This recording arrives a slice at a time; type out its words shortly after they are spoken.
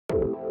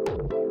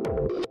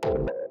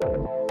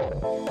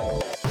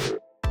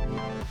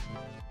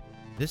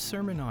This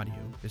sermon audio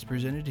is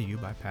presented to you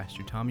by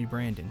Pastor Tommy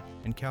Brandon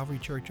and Calvary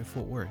Church of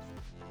Fort Worth.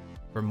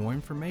 For more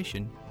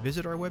information,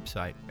 visit our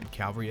website at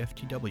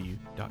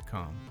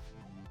calvaryftw.com.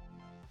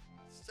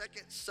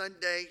 Second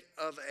Sunday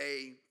of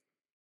a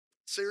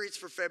series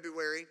for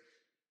February,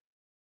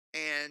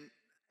 and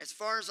as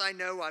far as I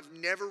know, I've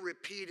never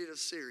repeated a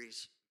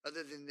series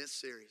other than this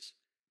series.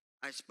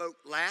 I spoke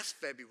last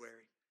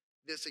February,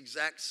 this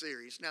exact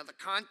series. Now the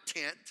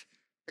content's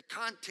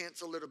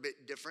a little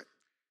bit different,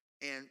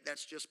 and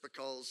that's just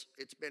because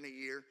it's been a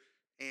year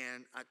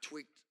and I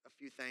tweaked a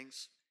few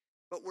things.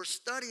 But we're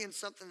studying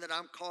something that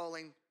I'm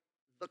calling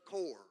the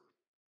core.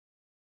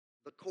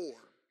 The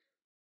core.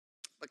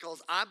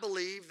 Because I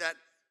believe that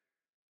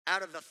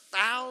out of the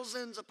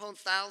thousands upon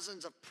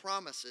thousands of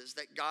promises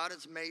that God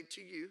has made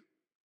to you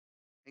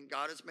and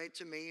God has made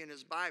to me in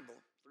His Bible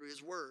through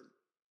His Word,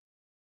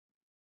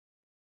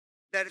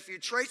 that if you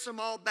trace them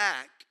all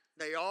back,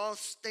 they all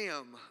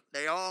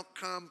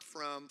come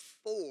from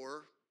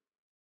four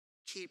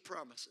key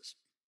promises.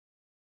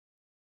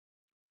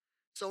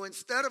 So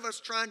instead of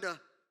us trying to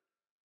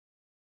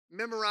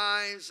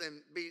memorize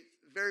and be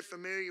very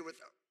familiar with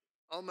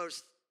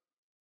almost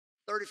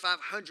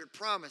 3,500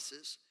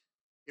 promises,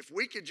 if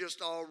we could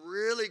just all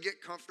really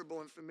get comfortable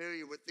and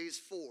familiar with these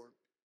four,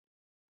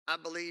 I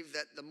believe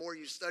that the more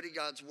you study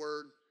God's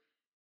Word,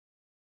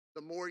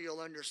 the more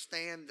you'll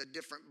understand the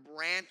different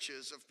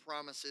branches of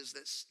promises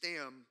that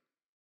stem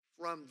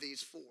from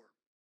these four.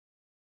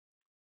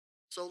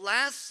 So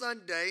last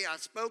Sunday, I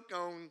spoke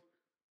on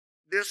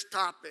this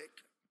topic,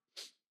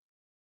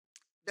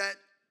 that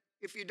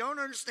if you don't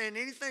understand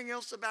anything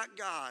else about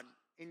God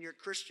in your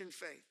Christian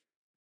faith,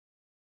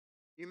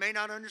 you may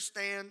not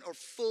understand or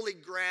fully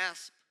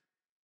grasp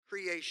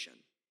creation.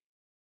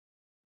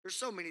 There's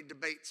so many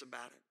debates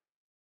about it.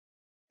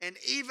 And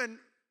even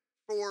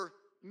for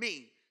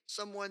me,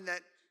 someone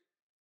that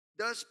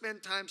does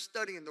spend time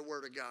studying the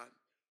Word of God,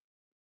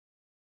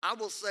 I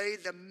will say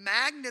the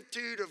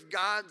magnitude of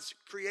God's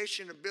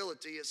creation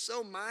ability is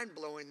so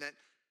mind-blowing that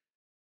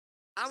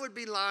I would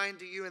be lying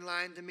to you and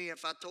lying to me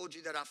if I told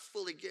you that I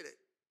fully get it,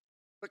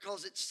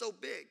 because it's so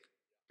big.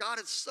 God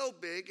is so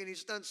big, and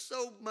He's done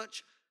so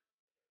much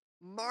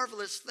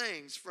marvelous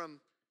things.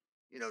 From,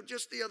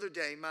 just the other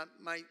day, my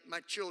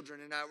children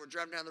and I were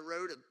driving down the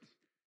road,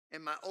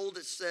 and my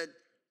oldest said,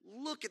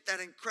 "Look at that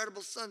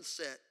incredible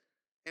sunset."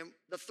 And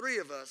the three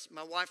of us,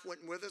 my wife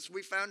went with us,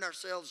 we found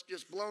ourselves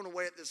just blown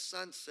away at this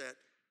sunset.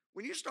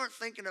 When you start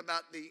thinking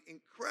about the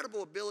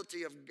incredible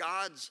ability of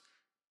God's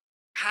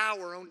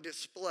power on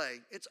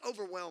display, it's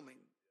overwhelming.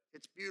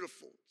 It's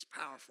beautiful. It's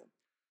powerful.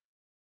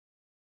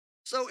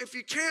 So if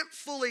you can't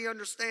fully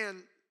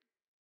understand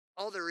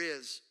all there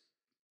is,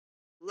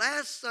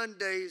 last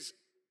Sunday's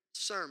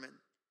sermon,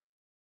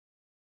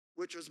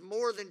 which was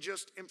more than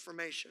just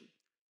information,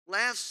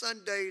 last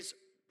Sunday's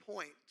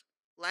point,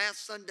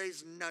 last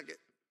Sunday's nugget,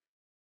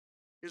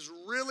 is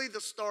really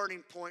the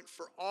starting point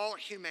for all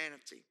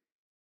humanity.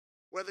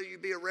 Whether you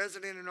be a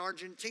resident in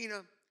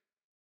Argentina,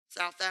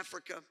 South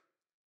Africa,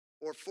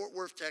 or Fort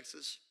Worth,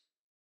 Texas,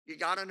 you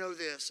got to know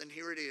this, and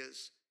here it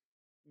is.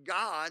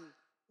 God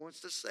wants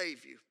to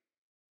save you.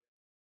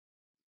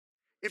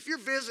 If you're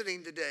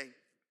visiting today,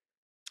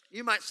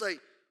 you might say,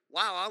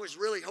 "Wow, I was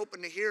really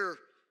hoping to hear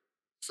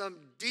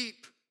some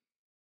deep,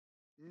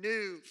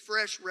 new,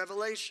 fresh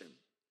revelation."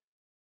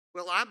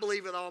 Well, I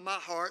believe with all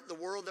my heart the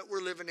world that we're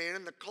living in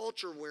and the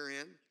culture we're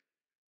in,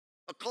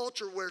 a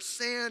culture where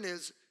sin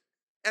is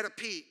at a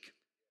peak.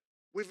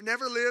 We've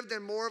never lived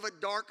in more of a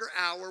darker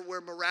hour where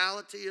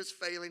morality is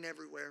failing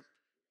everywhere.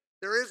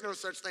 There is no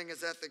such thing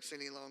as ethics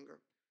any longer.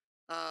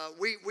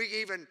 We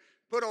even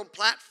put on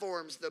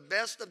platforms the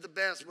best of the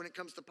best when it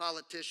comes to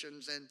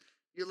politicians, and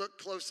you look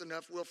close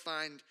enough, we'll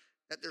find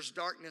that there's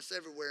darkness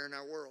everywhere in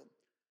our world.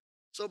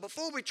 So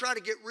before we try to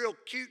get real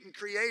cute and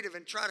creative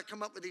and try to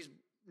come up with these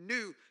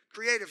new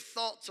creative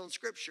thoughts on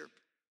Scripture,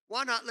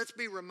 why not let's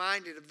be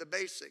reminded of the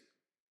basic.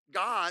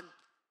 God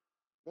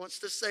wants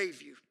to save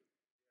you.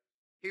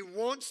 He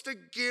wants to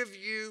give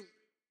you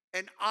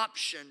an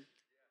option,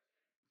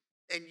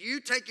 and you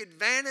take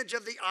advantage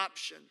of the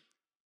option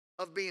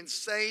of being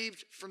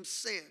saved from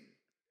sin.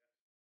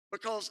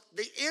 Because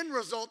the end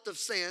result of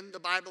sin, the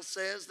Bible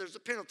says, there's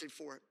a penalty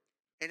for it,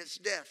 and it's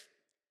death.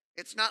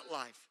 It's not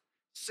life.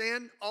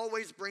 Sin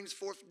always brings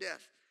forth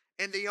death.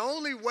 And the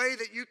only way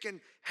that you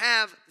can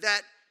have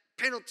that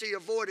penalty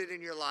avoided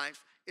in your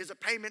life is a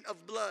payment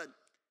of blood.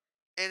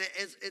 And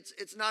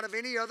it's not of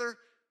any other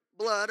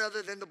blood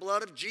other than the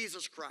blood of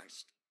Jesus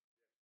Christ.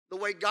 The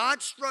way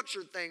God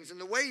structured things and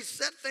the way He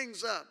set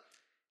things up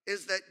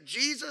is that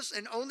Jesus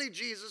and only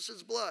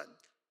Jesus' blood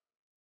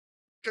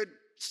could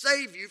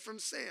save you from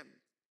sin.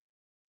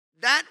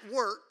 That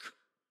work,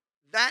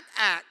 that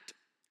act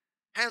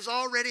has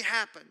already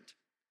happened,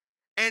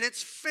 and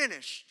it's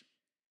finished.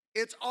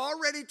 It's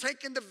already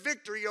taken the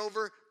victory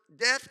over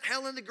death,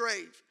 hell, and the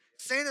grave.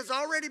 Sin has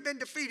already been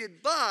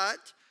defeated,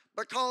 but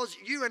because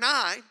you and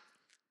I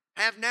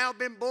have now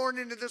been born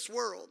into this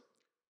world,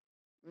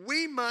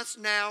 we must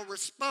now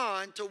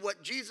respond to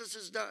what Jesus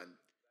has done.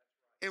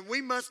 And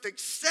we must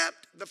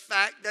accept the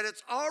fact that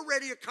it's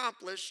already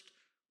accomplished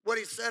what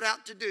he set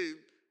out to do,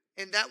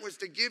 and that was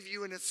to give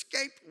you an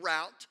escape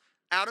route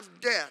out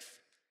of death.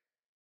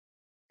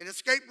 An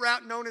escape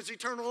route known as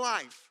eternal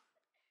life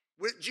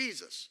with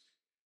Jesus.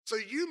 So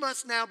you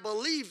must now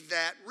believe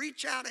that,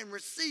 reach out and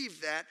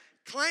receive that,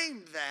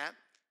 claim that,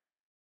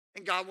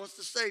 and God wants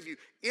to save you.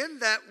 In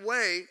that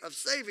way of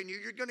saving you,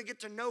 you're going to get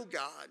to know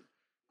God.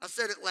 I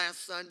said it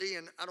last Sunday,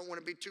 and I don't want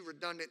to be too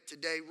redundant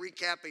today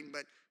recapping,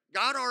 but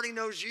God already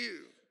knows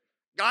you.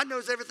 God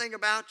knows everything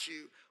about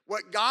you.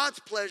 What God's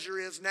pleasure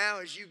is now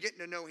is you getting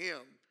to know him.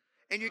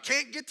 And you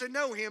can't get to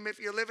know him if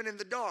you're living in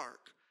the dark,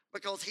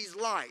 because he's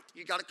light.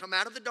 You got to come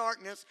out of the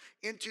darkness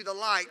into the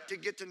light to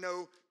get to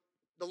know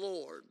the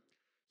Lord.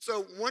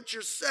 So once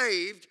you're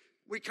saved,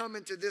 we come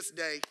into this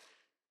day,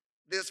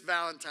 this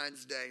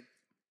Valentine's Day,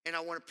 and I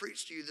want to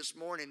preach to you this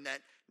morning that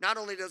not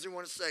only does he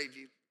want to save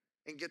you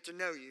and get to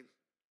know you,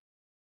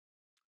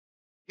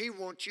 he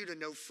wants you to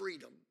know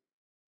freedom.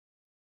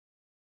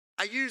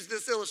 I used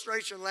this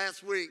illustration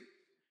last week.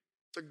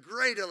 It's a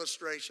great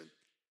illustration.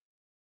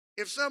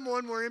 If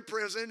someone were in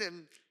prison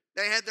and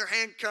they had their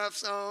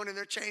handcuffs on and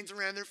their chains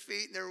around their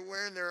feet and they were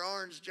wearing their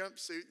orange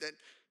jumpsuit that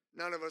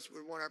none of us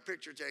would want our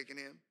picture taken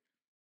in.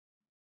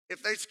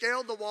 If they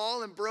scaled the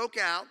wall and broke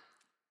out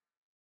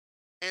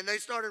and they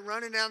started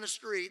running down the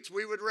streets,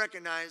 we would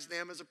recognize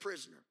them as a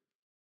prisoner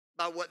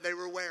by what they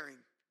were wearing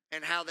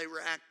and how they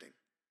were acting.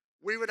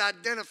 We would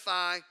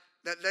identify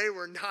that they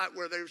were not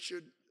where they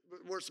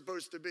were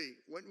supposed to be,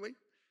 wouldn't we?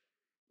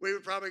 We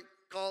would probably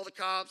call the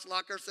cops,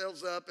 lock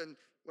ourselves up, and,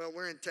 well,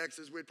 we're in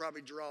Texas, we'd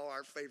probably draw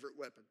our favorite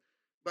weapon.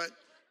 But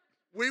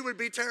we would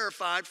be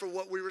terrified for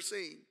what we were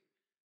seeing.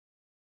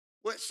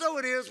 Well, so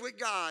it is with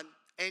God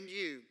and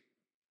you.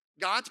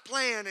 God's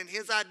plan and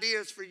his idea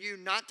is for you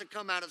not to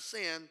come out of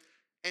sin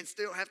and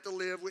still have to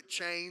live with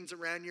chains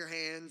around your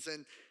hands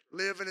and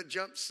live in a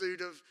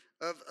jumpsuit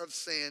of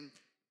sin.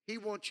 He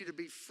wants you to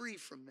be free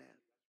from that.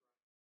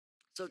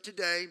 So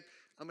today,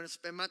 I'm going to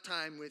spend my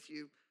time with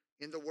you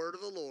in the word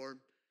of the Lord,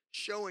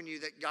 showing you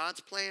that God's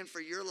plan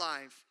for your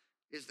life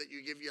is that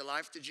you give your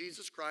life to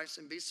Jesus Christ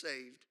and be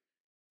saved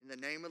in the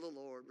name of the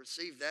Lord.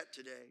 Receive that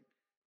today.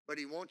 But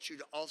he wants you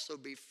to also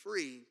be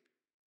free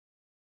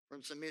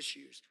from some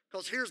issues.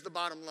 Because here's the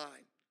bottom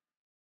line.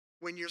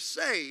 When you're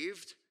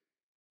saved,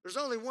 there's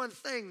only one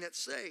thing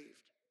that's saved.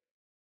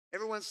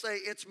 Everyone say,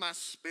 it's my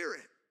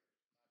spirit.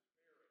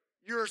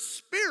 Your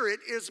spirit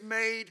is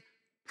made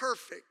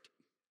perfect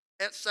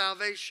at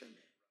salvation.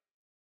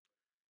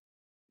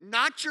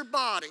 Not your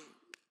body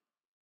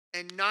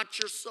and not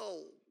your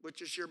soul,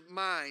 which is your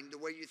mind, the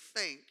way you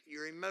think,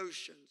 your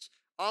emotions.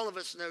 All of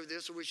us know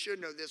this, or we should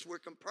know this. We're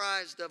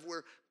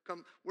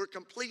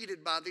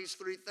completed by these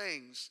three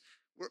things.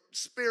 We're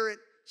spirit,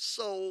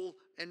 soul,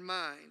 and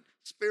mind.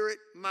 Spirit,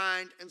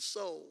 mind, and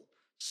soul.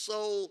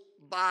 Soul,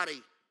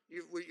 body.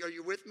 Are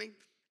you with me?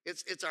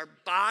 It's our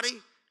body,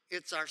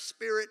 it's our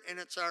spirit, and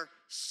it's our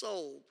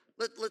soul.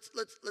 Let's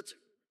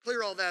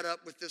clear all that up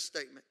with this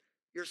statement.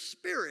 Your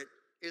spirit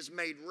is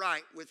made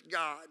right with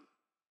God.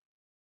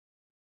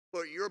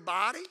 But your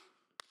body,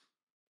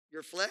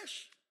 your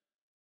flesh,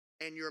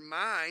 and your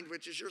mind,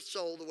 which is your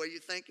soul, the way you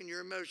think and your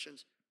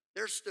emotions,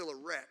 they're still a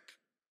wreck.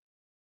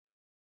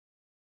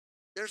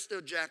 They're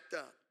still jacked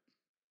up.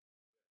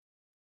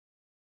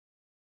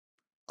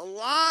 A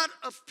lot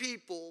of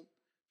people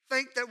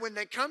think that when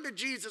they come to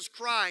Jesus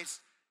Christ,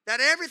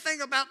 that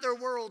everything about their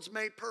world's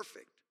made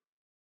perfect.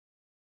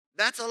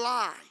 That's a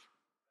lie.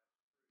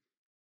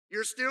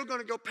 You're still going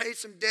to go pay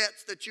some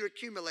debts that you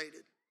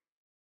accumulated,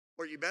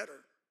 or you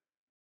better.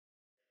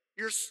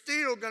 You're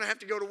still going to have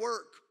to go to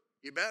work.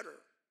 You better.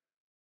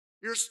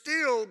 You're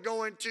still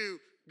going to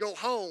go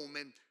home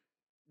and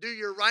do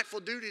your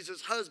rightful duties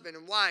as husband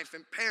and wife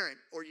and parent,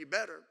 or you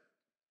better.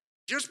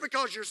 Just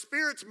because your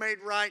spirit's made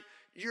right,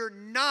 you're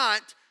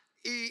not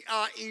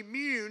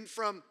immune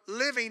from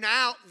living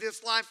out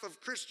this life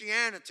of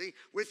Christianity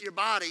with your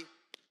body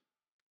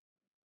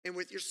and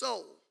with your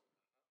soul.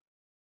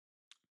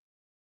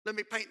 Let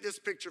me paint this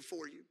picture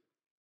for you.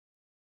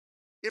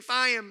 If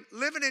I am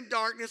living in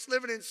darkness,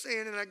 living in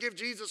sin, and I give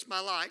Jesus my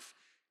life,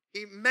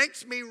 he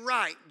makes me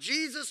right.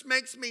 Jesus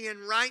makes me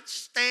in right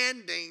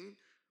standing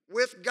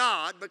with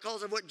God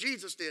because of what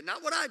Jesus did,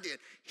 not what I did.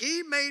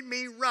 He made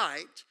me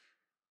right.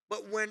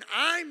 But when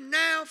I'm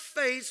now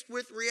faced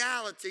with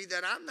reality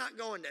that I'm not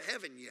going to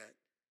heaven yet,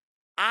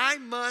 I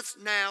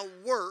must now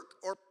work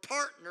or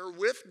partner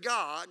with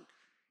God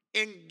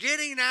in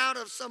getting out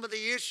of some of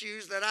the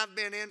issues that I've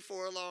been in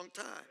for a long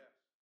time.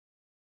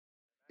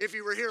 If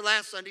you were here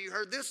last Sunday, you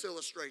heard this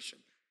illustration.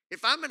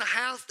 If I'm in a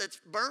house that's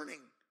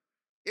burning,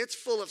 it's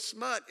full of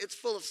smut, it's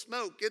full of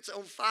smoke, it's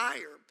on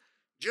fire.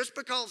 Just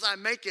because I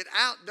make it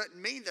out doesn't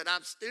mean that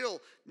I'm still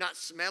not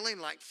smelling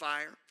like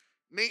fire.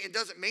 It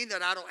doesn't mean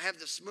that I don't have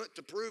the smut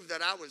to prove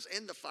that I was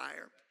in the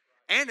fire.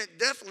 And it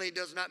definitely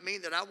does not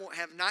mean that I won't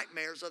have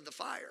nightmares of the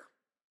fire.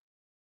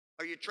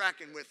 Are you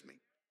tracking with me?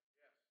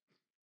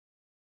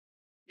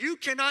 You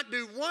cannot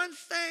do one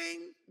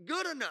thing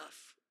good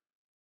enough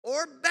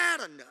or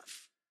bad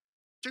enough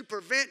to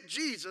prevent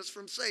Jesus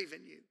from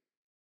saving you.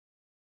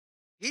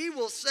 He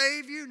will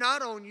save you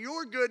not on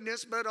your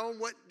goodness, but on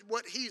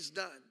what he's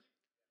done.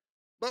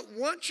 But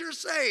once you're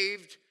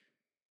saved,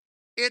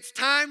 it's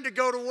time to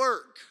go to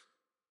work.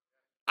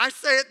 I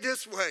say it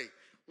this way.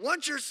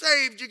 Once you're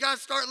saved, you got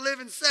to start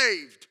living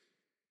saved.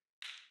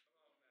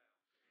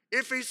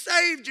 If he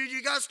saved you,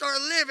 you got to start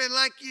living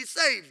like he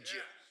saved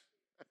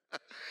you.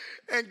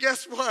 And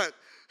guess what?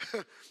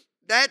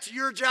 That's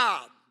your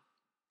job.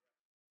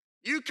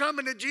 You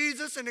coming to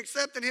Jesus and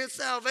accepting his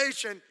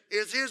salvation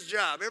is his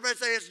job. Everybody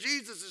say it's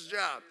Jesus'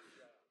 job.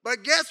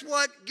 But guess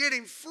what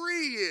getting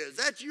free is?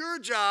 That's your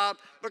job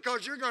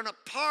because you're going to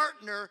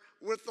partner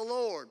with the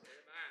Lord.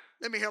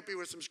 Let me help you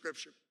with some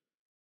scripture.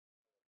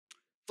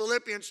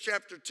 Philippians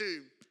chapter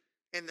 2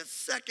 and the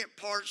second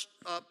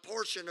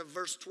portion of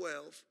verse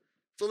 12.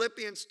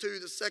 Philippians 2,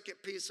 the second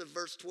piece of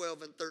verse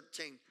 12 and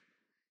 13.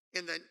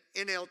 In the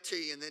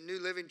NLT, in the New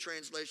Living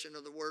Translation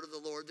of the Word of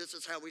the Lord, this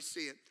is how we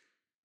see it.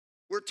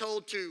 We're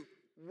told to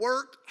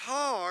work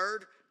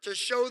hard to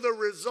show the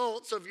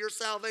results of your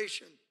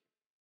salvation.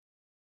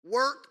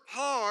 Work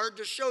hard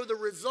to show the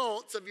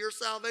results of your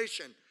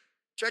salvation.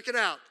 Check it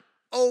out.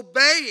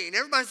 Obeying.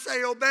 Everybody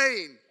say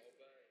obeying.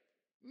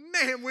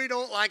 Man, we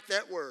don't like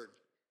that word.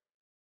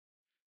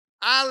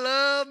 I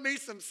love me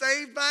some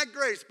saved by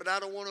grace, but I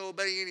don't want to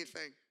obey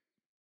anything.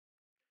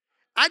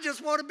 I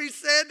just want to be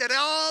said that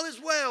all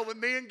is well with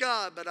me and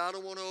God, but I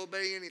don't want to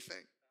obey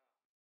anything.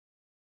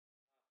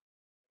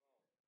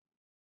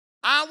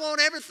 I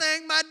want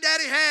everything my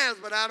daddy has,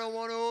 but I don't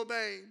want to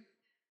obey him.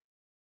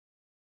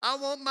 I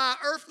want my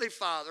earthly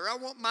father. I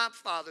want my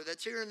father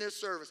that's here in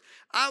this service.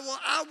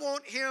 I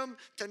want him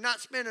to not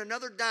spend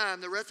another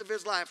dime the rest of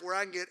his life where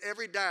I can get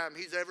every dime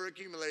he's ever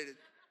accumulated.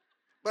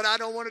 But I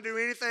don't want to do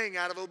anything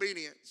out of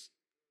obedience.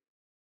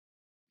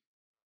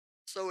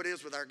 So it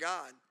is with our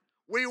God.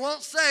 We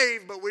won't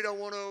save, but we don't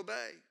want to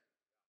obey.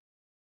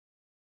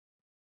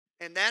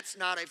 And that's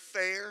not a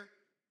fair,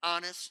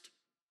 honest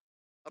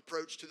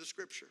approach to the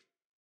scripture.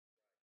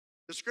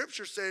 The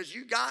scripture says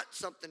you got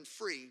something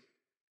free,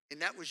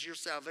 and that was your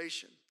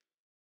salvation.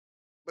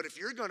 But if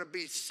you're going to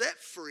be set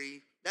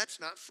free, that's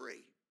not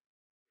free.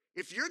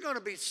 If you're going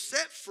to be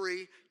set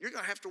free, you're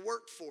going to have to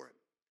work for it.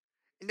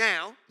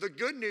 Now, the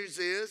good news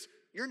is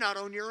you're not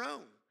on your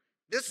own.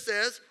 This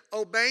says,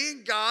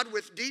 obeying God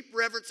with deep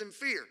reverence and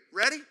fear.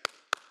 Ready?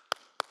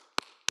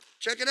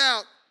 Check it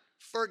out.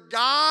 For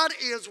God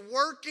is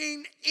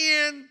working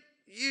in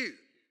you,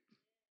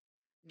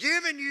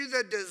 giving you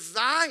the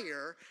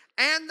desire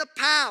and the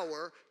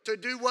power to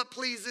do what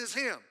pleases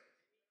him.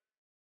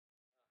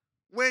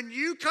 When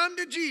you come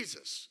to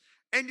Jesus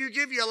and you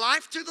give your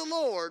life to the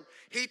Lord,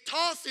 he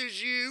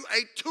tosses you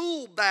a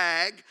tool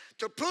bag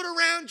to put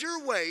around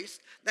your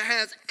waist that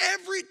has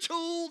every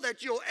tool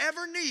that you'll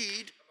ever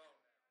need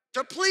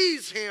to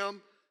please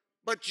him,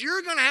 but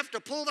you're going to have to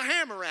pull the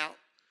hammer out.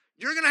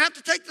 You're going to have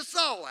to take the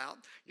saw out.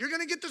 You're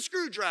going to get the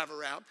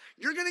screwdriver out.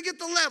 You're going to get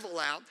the level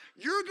out.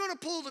 You're going to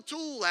pull the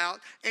tool out,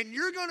 and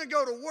you're going to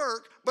go to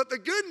work. But the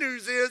good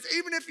news is,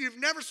 even if you've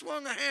never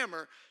swung a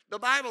hammer, the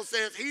Bible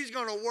says he's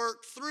going to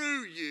work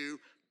through you,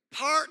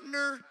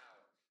 partner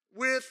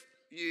with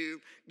you,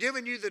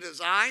 giving you the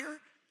desire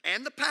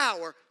and the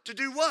power to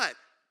do what?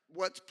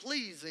 What's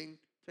pleasing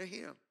to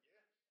him.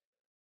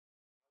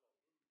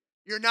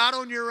 You're not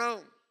on your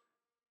own.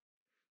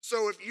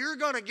 So if you're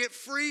going to get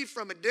free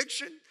from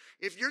addiction,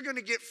 if you're going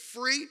to get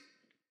free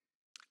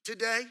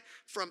today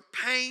from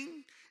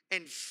pain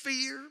and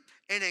fear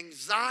and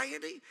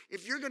anxiety,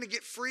 if you're going to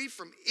get free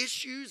from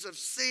issues of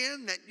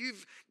sin that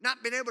you've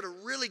not been able to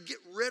really get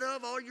rid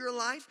of all your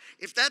life,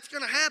 if that's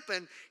going to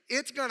happen,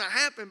 it's going to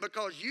happen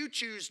because you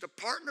choose to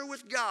partner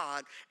with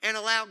God and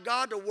allow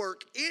God to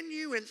work in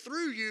you and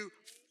through you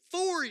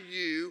for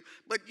you.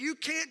 But you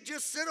can't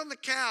just sit on the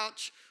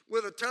couch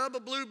with a tub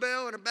of Blue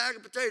Bell and a bag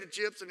of potato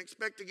chips and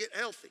expect to get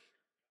healthy.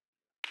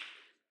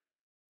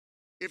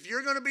 If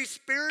you're going to be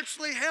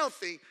spiritually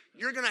healthy,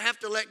 you're going to have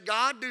to let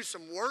God do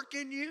some work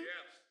in you.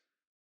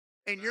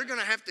 And you're going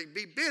to have to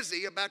be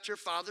busy about your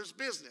Father's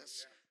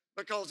business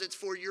because it's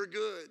for your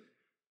good.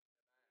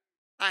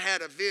 I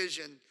had a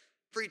vision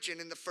preaching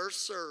in the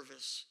first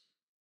service.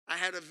 I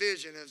had a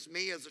vision of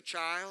me as a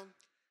child,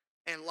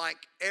 and like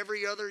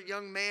every other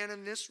young man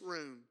in this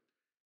room,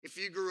 if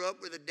you grew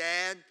up with a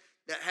dad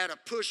that had a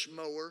push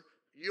mower,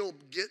 you'll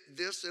get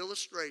this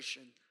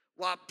illustration.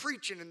 While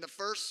preaching in the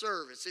first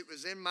service, it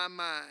was in my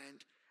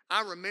mind.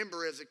 I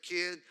remember as a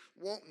kid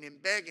wanting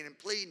and begging and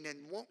pleading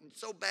and wanting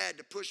so bad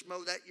to push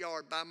mow that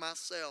yard by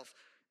myself.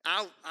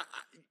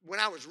 When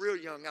I was real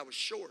young, I was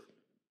short.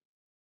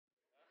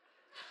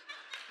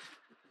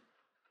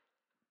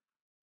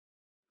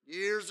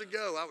 Years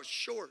ago, I was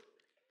short.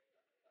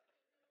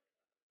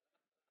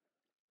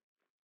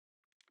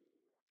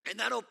 And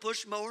that old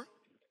push mower,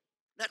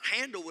 that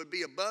handle would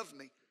be above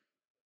me.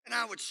 And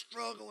I would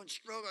struggle and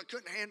struggle. I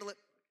couldn't handle it.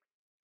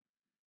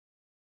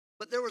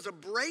 But there was a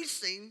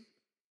bracing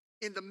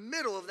in the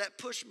middle of that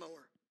push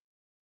mower.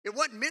 It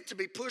wasn't meant to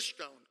be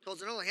pushed on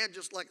because it only had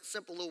just like a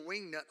simple little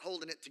wing nut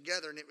holding it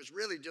together, and it was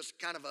really just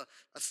kind of a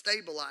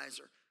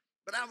stabilizer.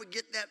 But I would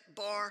get that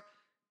bar,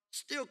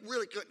 still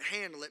really couldn't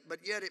handle it, but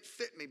yet it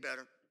fit me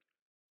better.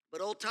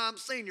 But old Tom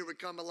Sr. would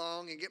come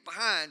along and get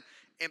behind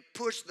and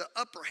push the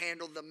upper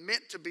handle, the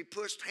meant to be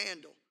pushed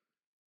handle.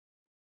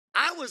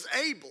 I was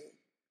able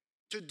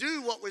to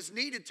do what was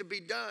needed to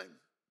be done,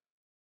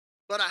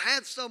 but I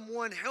had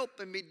someone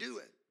helping me do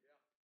it.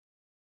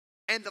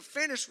 And the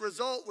finished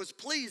result was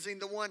pleasing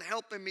the one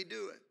helping me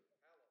do it.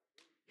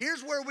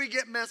 Here's where we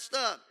get messed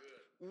up.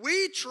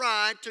 We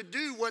try to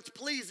do what's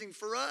pleasing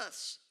for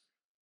us.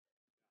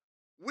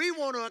 We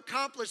want to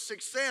accomplish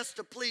success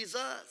to please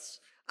us.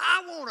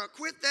 I want to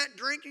quit that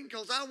drinking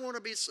because I want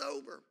to be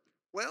sober.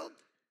 Well,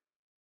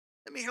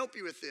 let me help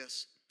you with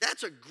this.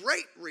 That's a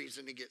great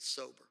reason to get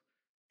sober.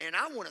 And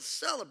I want to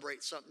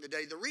celebrate something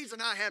today. The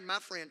reason I had my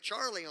friend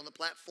Charlie on the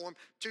platform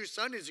 2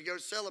 Sundays ago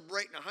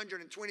celebrating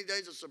 120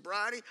 days of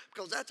sobriety,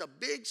 because that's a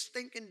big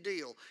stinking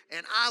deal.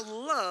 And I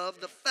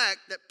love the fact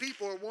that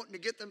people are wanting to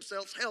get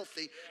themselves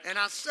healthy. And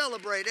I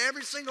celebrate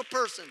every single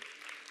person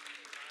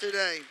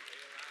today.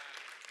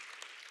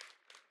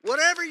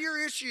 Whatever your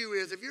issue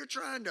is, if you're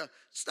trying to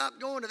stop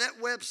going to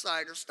that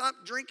website or stop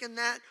drinking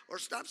that or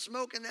stop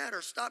smoking that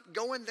or stop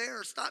going there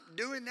or stop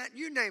doing that,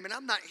 you name it.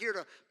 I'm not here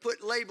to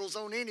put labels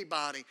on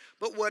anybody.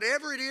 But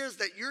whatever it is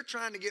that you're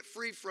trying to get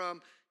free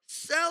from,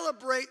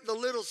 celebrate the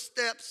little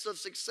steps of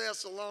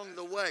success along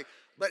the way.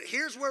 But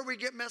here's where we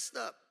get messed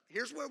up.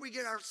 Here's where we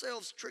get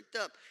ourselves tricked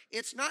up.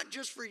 It's not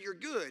just for your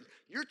good.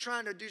 You're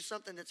trying to do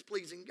something that's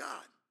pleasing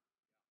God.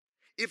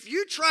 If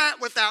you try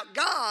it without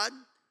God,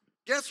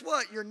 guess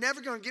what? You're never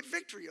going to get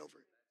victory over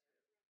it.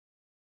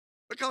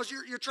 Because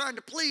you're trying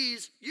to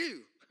please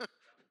you.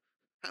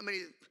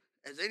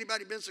 Has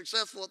anybody been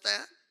successful at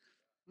that?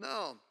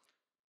 No.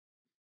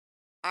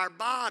 Our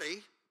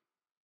body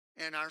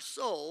and our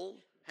soul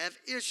have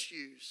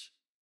issues.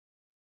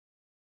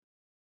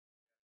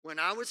 When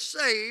I was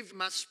saved,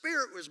 my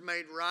spirit was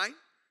made right,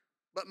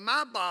 but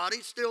my body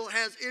still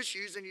has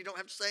issues, and you don't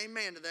have to say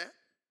amen to that.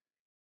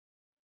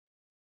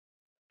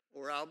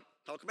 Or I'll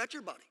talk about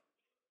your body.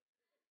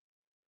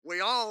 We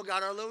all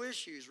got our little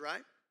issues,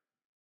 right?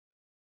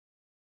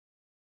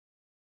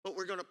 But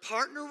we're going to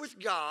partner with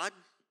God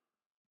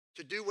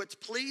to do what's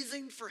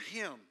pleasing for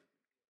Him.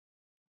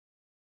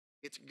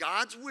 It's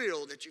God's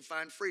will that you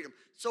find freedom.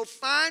 So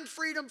find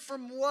freedom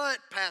from what,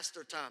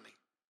 Pastor Tommy?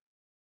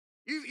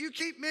 You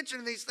keep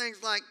mentioning these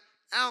things like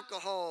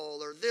alcohol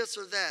or this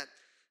or that.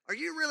 Are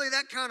you really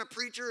that kind of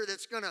preacher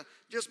that's going to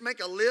just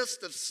make a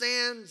list of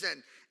sins?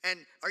 And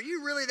are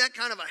you really that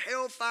kind of a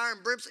hellfire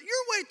and brimstone?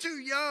 You're way too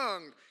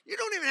young. You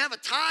don't even have a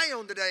tie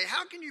on today.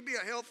 How can you be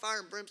a hellfire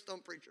and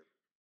brimstone preacher?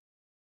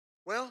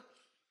 Well,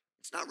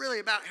 it's not really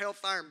about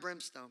hellfire and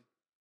brimstone.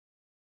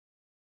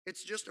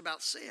 It's just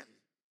about sin.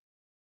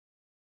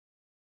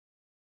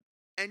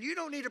 And you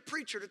don't need a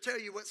preacher to tell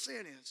you what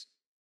sin is.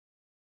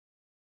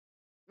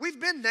 We've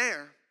been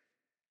there.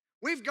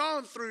 We've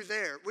gone through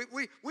there.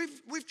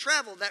 We've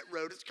traveled that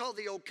road. It's called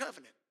the Old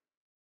Covenant.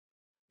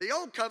 The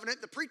Old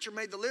Covenant, the preacher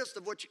made the list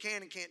of what you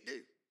can and can't do.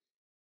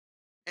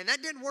 And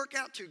that didn't work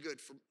out too good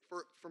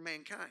for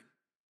mankind.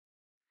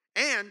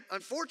 And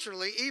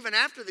unfortunately, even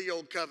after the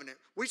Old Covenant,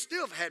 we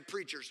still have had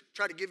preachers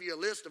try to give you a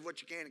list of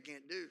what you can and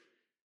can't do.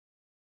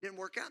 Didn't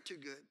work out too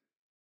good.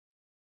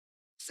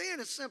 Sin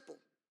is simple.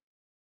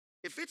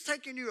 If it's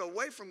taking you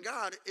away from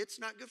God, it's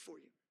not good for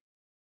you.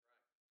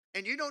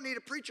 And you don't need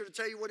a preacher to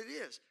tell you what it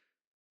is.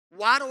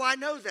 Why do I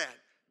know that?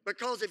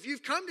 Because if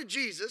you've come to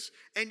Jesus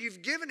and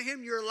you've given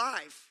Him your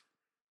life,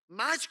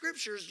 my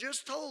scriptures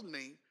just told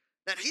me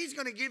that He's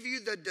going to give you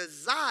the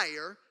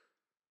desire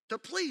to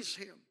please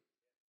Him.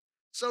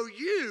 So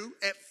you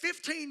at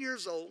 15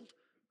 years old,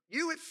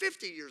 you at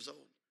 50 years old,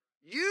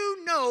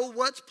 you know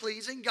what's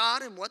pleasing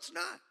God and what's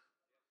not.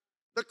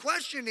 The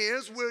question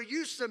is, will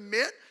you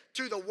submit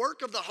to the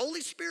work of the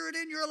Holy Spirit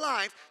in your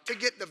life to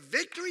get the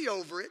victory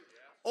over it?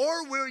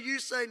 Or will you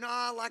say, no,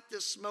 I like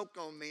this smoke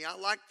on me. I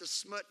like the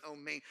smut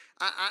on me.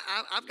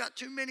 I've got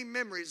too many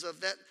memories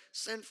of that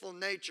sinful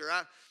nature.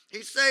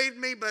 He saved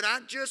me, but I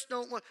just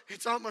don't want.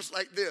 It's almost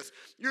like this.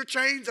 Your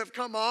chains have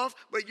come off,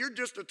 but you're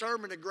just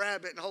determined to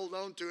grab it and hold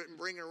on to it and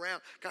bring it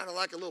around, kind of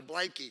like a little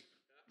blankie.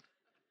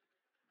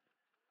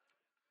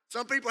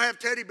 Some people have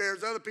teddy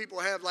bears. Other people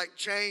have like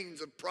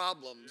chains of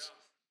problems.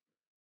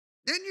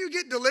 Didn't you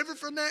get delivered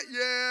from that?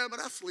 Yeah,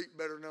 but I sleep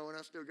better knowing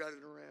I still got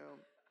it around.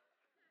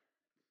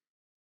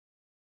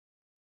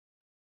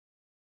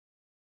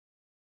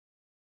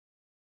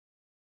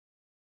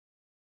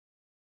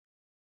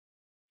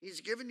 He's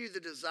given you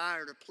the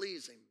desire to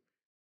please Him.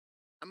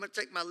 I'm going to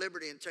take my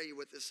liberty and tell you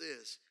what this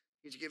is.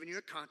 He's given you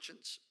a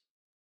conscience.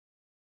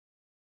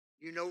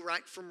 You know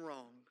right from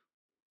wrong.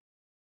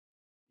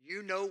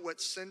 You know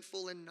what's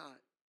sinful and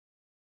not.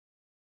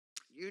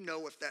 You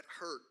know if that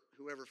hurt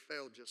whoever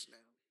fell just now.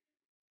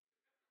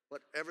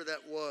 Whatever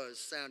that was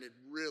sounded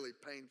really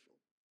painful.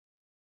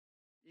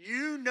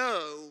 You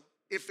know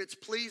if it's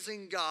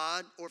pleasing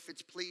God or if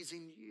it's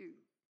pleasing you.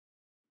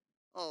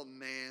 Oh,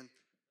 man.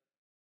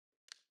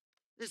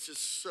 This is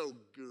so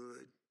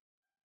good.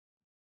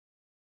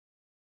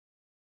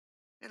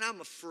 And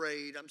I'm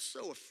afraid, I'm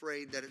so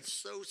afraid that it's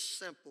so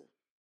simple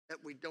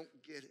that we don't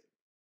get it.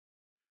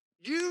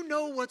 You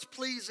know what's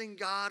pleasing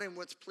God and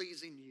what's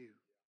pleasing you.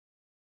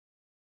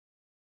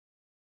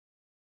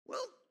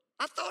 Well,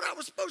 I thought I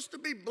was supposed to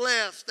be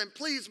blessed and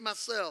please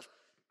myself.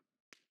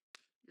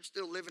 You're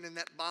still living in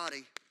that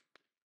body,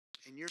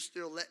 and you're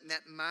still letting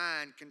that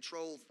mind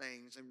control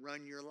things and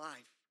run your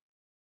life.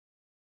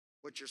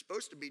 What you're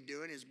supposed to be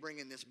doing is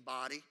bringing this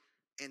body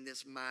and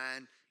this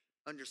mind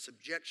under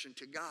subjection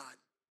to God.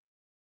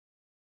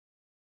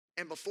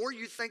 And before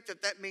you think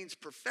that that means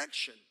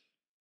perfection,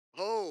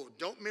 oh,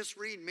 don't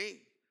misread me.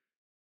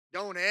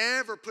 Don't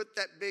ever put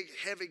that big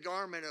heavy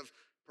garment of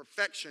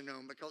perfection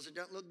on, because it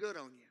doesn't look good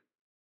on you.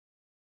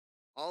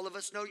 All of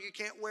us know you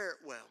can't wear it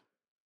well.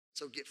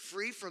 So get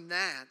free from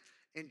that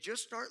and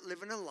just start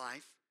living a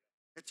life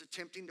that's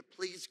attempting to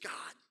please God.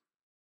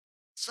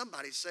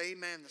 Somebody say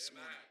amen this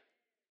morning.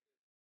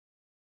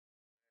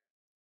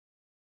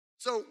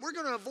 So we're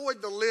going to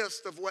avoid the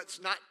list of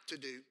what's not to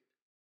do.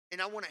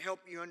 And I want to help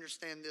you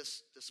understand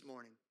this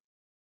morning.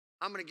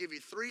 I'm going to give you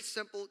 3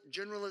 simple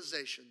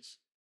generalizations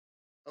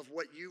of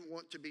what you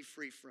want to be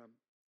free from.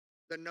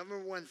 The number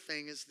one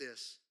thing is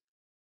this.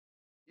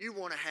 You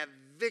want to have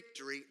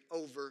victory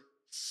over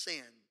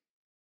sin.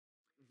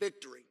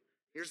 Victory.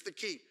 Here's the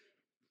key.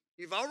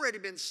 You've already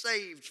been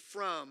saved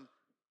from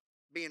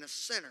being a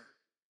sinner,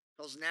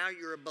 because now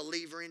you're a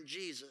believer in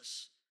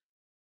Jesus.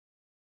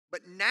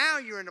 But now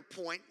you're in a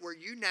point where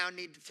you now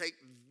need to take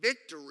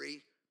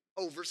victory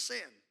over sin.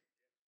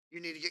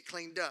 You need to get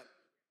cleaned up.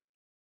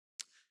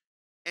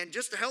 And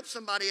just to help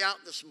somebody out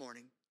this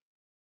morning,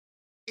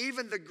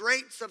 even the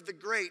greats of the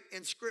great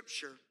in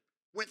Scripture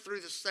went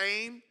through the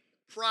same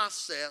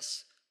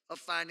process of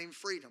finding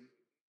freedom.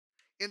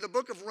 In the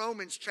book of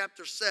Romans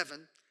chapter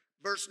 7,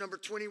 verse number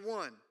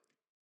 21,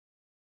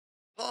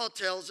 Paul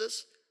tells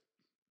us,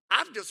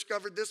 I've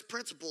discovered this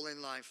principle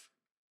in life.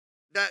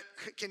 That,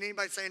 can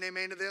anybody say an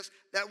amen to this?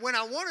 That when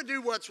I want to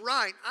do what's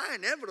right, I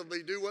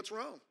inevitably do what's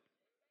wrong.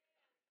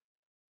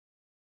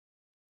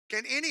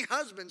 Can any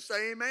husband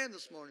say amen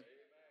this morning?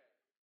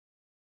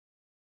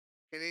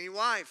 Can any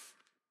wife,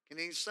 can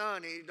any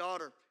son, any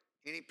daughter,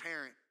 any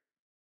parent?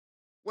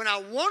 When I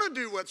want to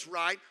do what's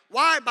right,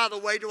 why, by the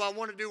way, do I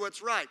want to do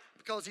what's right?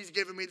 Because he's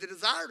given me the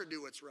desire to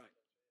do what's right.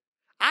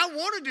 I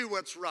want to do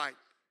what's right.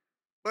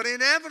 But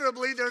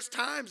inevitably, there's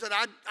times that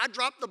I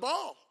drop the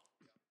ball.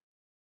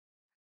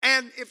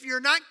 And if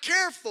you're not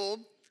careful,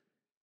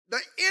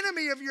 the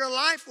enemy of your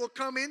life will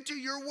come into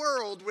your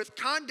world with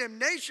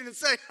condemnation and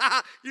say,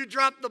 ha, you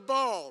dropped the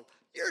ball.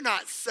 You're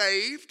not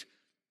saved.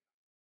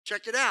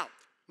 Check it out.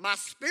 My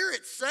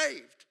spirit's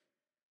saved.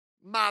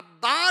 My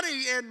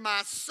body and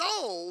my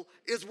soul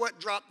is what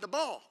dropped the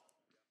ball.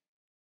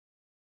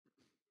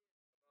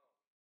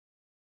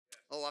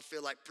 Oh, I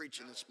feel like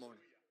preaching this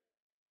morning.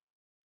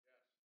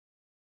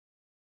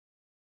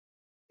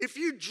 If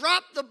you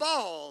drop the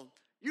ball,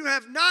 you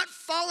have not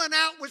fallen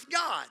out with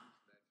God.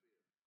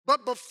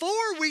 But before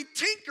we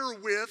tinker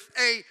with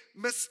a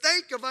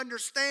mistake of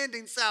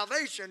understanding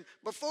salvation,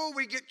 before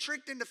we get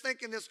tricked into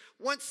thinking this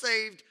once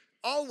saved,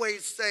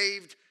 always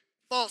saved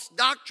false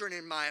doctrine,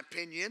 in my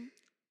opinion,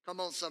 come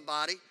on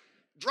somebody,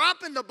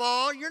 dropping the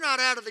ball, you're not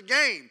out of the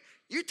game.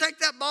 You take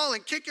that ball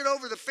and kick it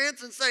over the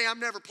fence and say, I'm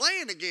never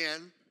playing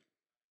again,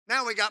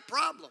 now we got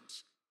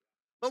problems.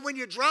 But when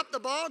you drop the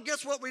ball,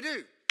 guess what we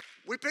do?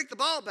 We pick the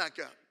ball back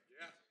up.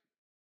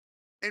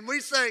 And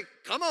we say,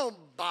 come on,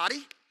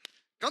 body.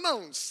 Come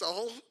on,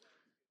 soul.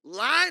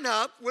 Line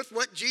up with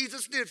what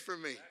Jesus did for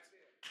me.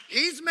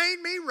 He's made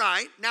me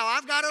right. Now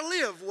I've got to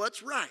live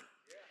what's right.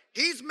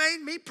 He's made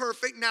me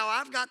perfect. Now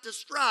I've got to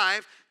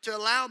strive to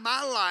allow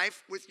my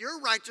life with your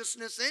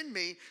righteousness in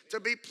me to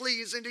be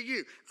pleasing to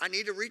you. I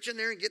need to reach in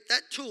there and get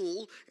that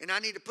tool, and I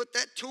need to put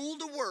that tool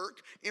to work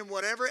in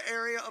whatever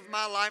area of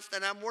my life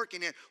that I'm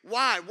working in.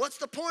 Why? What's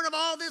the point of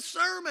all this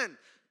sermon?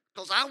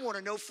 Because I want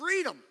to know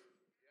freedom.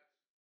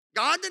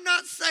 God did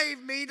not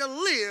save me to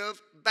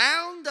live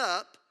bound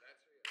up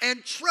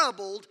and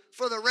troubled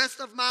for the rest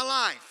of my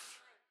life.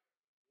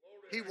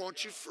 He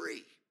wants you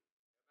free.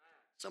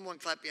 Someone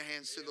clap your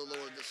hands to the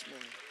Lord this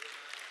morning.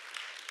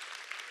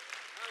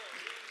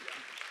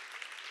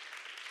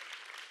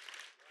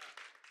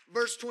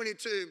 Verse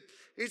 22,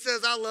 he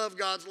says, I love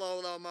God's law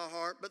with all my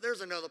heart, but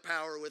there's another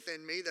power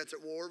within me that's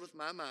at war with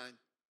my mind.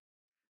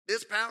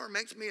 This power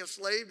makes me a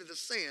slave to the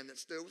sin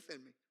that's still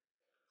within me.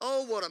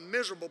 Oh, what a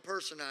miserable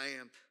person I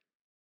am.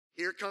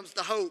 Here comes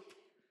the hope.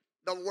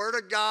 The Word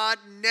of God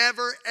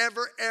never,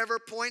 ever, ever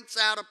points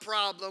out a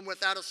problem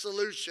without a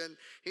solution.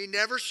 He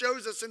never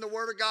shows us in the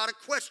Word of God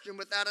a question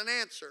without an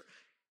answer.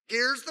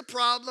 Here's the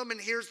problem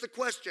and here's the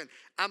question.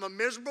 I'm a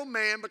miserable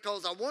man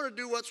because I want to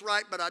do what's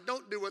right, but I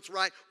don't do what's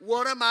right.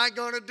 What am I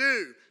going to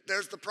do?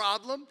 There's the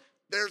problem.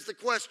 There's the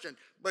question.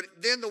 But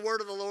then the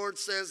word of the Lord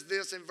says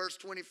this in verse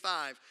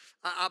 25.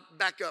 I'll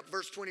back up,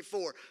 verse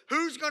 24.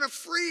 Who's going to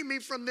free me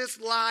from this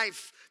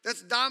life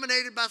that's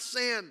dominated by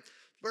sin?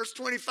 Verse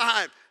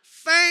 25,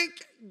 thank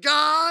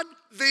God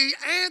the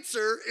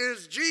answer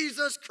is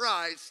Jesus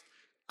Christ,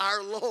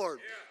 our Lord.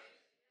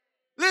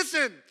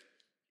 Listen,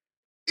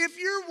 if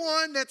you're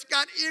one that's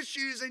got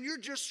issues and you're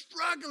just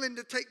struggling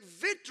to take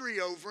victory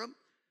over them,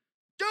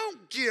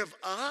 don't give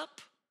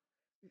up.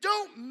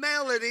 Don't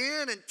mail it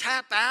in and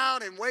tap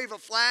out and wave a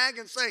flag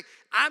and say,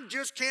 I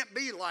just can't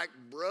be like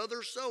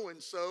brother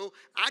so-and-so.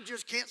 I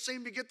just can't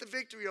seem to get the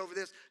victory over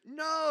this.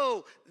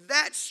 No,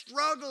 that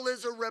struggle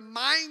is a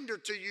reminder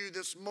to you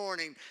this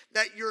morning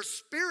that your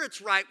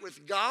spirit's right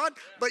with God,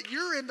 but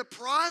you're in the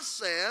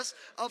process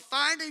of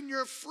finding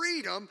your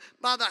freedom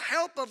by the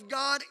help of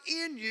God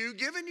in you,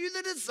 giving you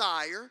the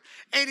desire,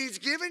 and He's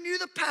giving you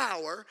the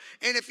power.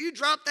 And if you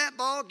drop that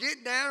ball,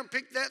 get down and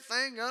pick that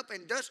thing up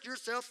and dust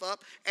yourself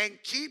up and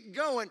keep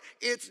going,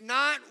 it's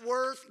not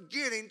worth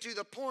getting to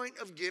the point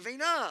of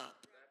giving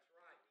up.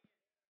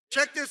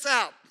 Check this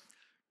out.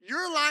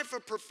 Your life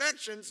of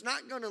perfection is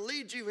not going to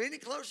lead you any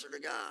closer to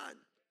God,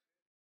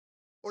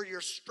 or your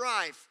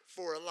strife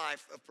for a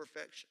life of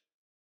perfection.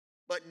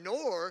 But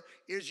nor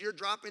is your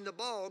dropping the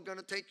ball going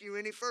to take you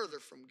any further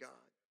from God.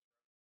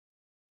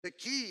 The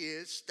key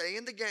is stay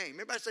in the game.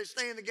 Everybody say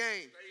stay in the game. Stay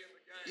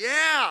in the game.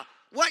 Yeah.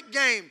 What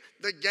game?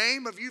 The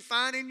game of you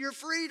finding your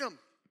freedom.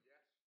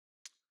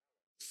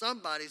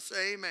 Somebody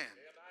say amen.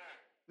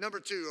 Number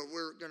two, or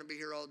we're going to be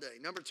here all day.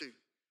 Number two,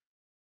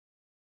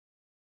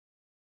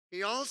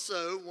 He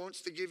also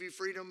wants to give you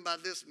freedom by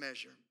this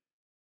measure.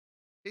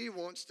 He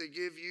wants to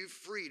give you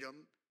freedom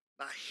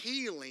by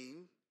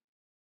healing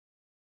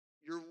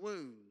your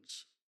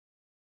wounds.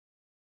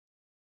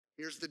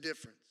 Here's the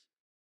difference.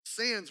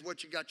 Sin's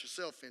what you got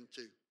yourself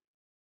into.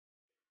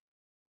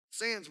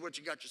 Sin's what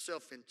you got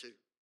yourself into.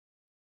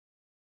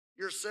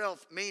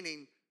 Yourself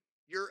meaning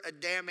your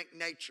Adamic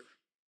nature.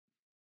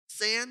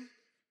 Sin,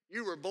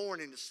 you were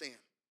born into sin.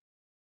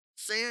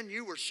 Sin,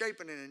 you were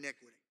shaping in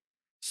iniquity.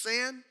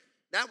 Sin,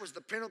 that was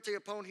the penalty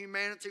upon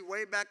humanity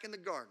way back in the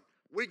garden.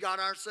 We got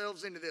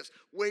ourselves into this.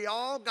 We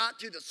all got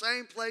to the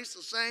same place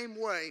the same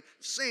way.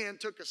 Sin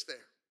took us there.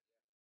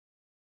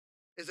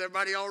 Is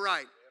everybody all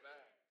right?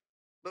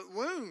 But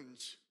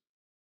wounds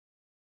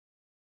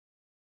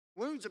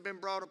have been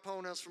brought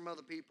upon us from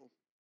other people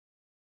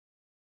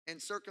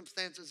and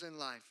circumstances in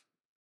life.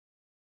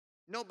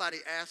 Nobody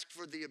asked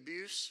for the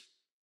abuse.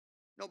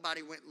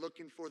 Nobody went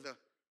looking for the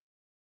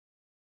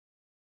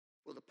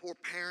poor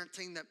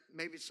parenting that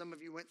maybe some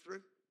of you went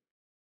through.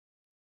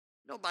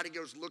 Nobody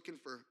goes looking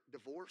for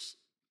divorce.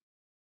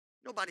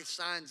 Nobody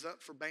signs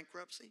up for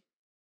bankruptcy.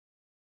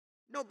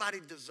 Nobody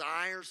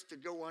desires to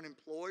go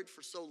unemployed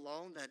for so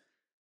long that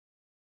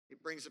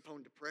it brings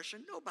upon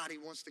depression. Nobody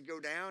wants to go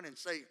down and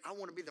say, I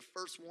want to be the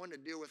first one to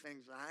deal with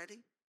anxiety.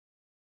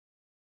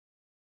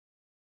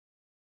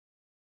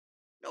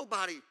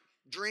 Nobody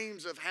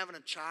dreams of having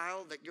a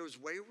child that goes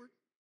wayward.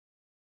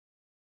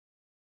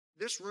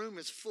 This room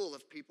is full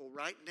of people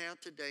right now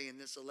today in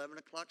this 11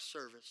 o'clock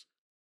service.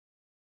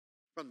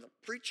 From the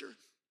preacher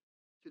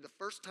to the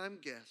first-time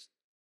guest,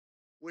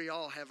 we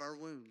all have our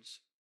wounds.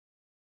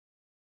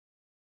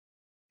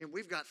 And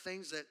we've got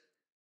things that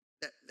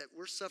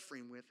we're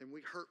suffering with and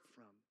we hurt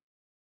from.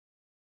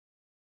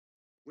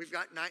 We've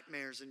got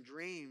nightmares and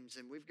dreams,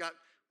 and we've got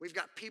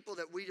people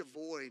that we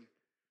avoid.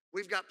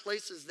 We've got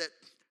places that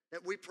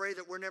we pray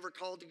that we're never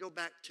called to go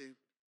back to.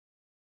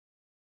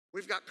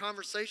 We've got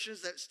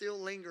conversations that still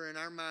linger in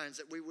our minds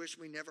that we wish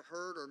we never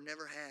heard or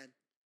never had.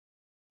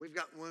 We've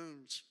got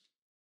wounds.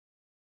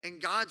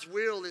 And God's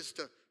will is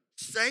to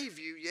save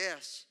you,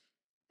 yes.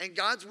 And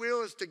God's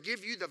will is to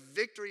give you the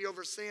victory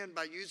over sin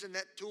by using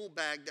that tool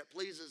bag that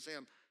pleases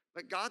Him.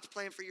 But God's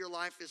plan for your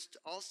life is to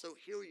also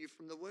heal you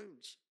from the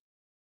wounds.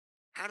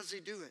 How does He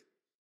do it?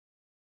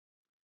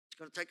 It's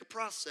going to take a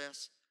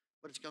process,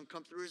 but it's going to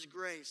come through His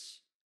grace.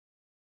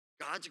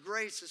 God's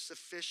grace is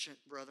sufficient,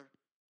 brother.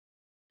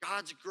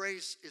 God's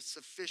grace is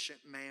sufficient,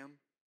 ma'am.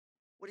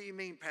 What do you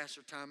mean, Pastor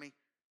Tommy?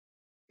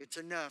 It's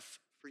enough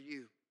for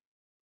you.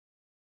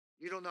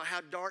 You don't know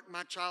how dark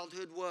my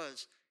childhood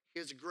was.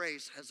 His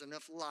grace has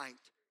enough light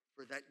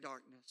for that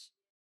darkness.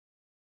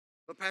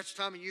 But Pastor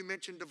Tommy, you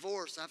mentioned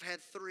divorce. I've had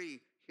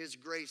 3. His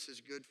grace is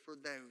good for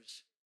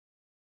those.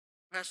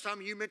 Pastor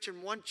Tommy, you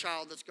mentioned one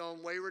child that's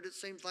gone wayward. It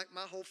seems like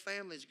my whole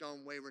family's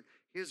gone wayward.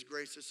 His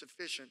grace is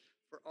sufficient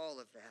for all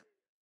of that.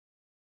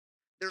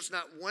 There's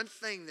not one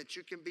thing that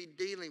you can be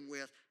dealing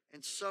with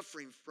and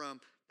suffering from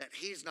that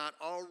He's not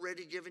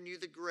already given you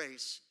the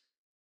grace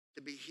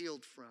to be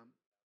healed from.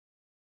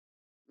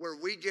 Where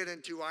we get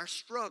into our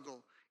struggle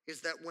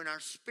is that when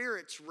our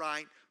spirit's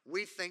right,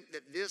 we think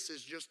that this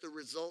is just the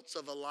results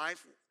of a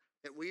life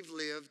that we've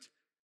lived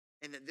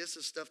and that this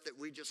is stuff that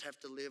we just have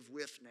to live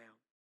with now.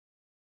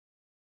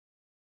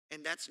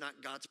 And that's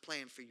not God's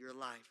plan for your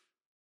life.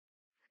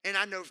 And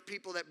I know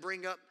people that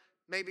bring up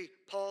maybe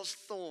Paul's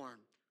thorn.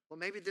 Well,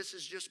 maybe this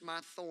is just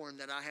my thorn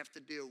that I have to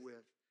deal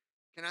with.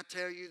 Can I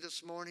tell you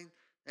this morning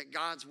that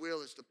God's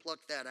will is to pluck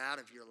that out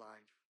of your life?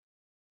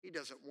 He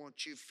doesn't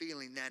want you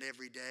feeling that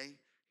every day.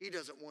 He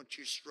doesn't want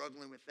you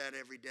struggling with that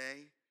every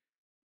day.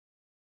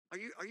 Are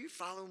you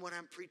following what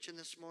I'm preaching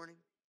this morning?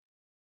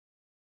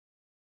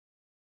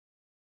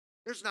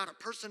 There's not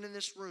a person in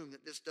this room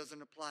that this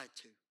doesn't apply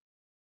to.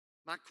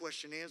 My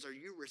question is, are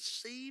you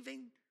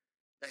receiving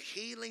the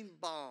healing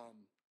balm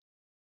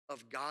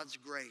of God's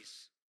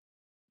grace?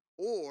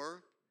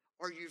 Or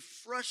are you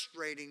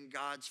frustrating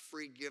God's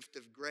free gift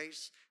of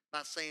grace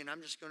by saying,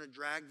 I'm just going to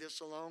drag this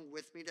along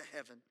with me to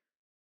heaven?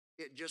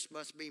 It just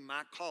must be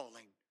my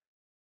calling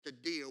to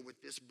deal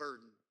with this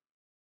burden.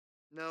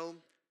 No,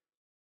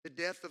 the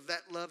death of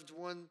that loved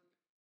one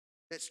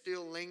that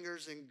still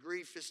lingers and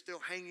grief is still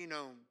hanging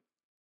on.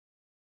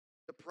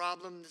 The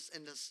problems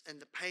and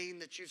the pain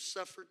that you've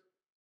suffered,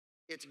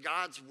 it's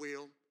God's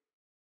will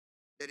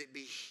that it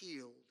be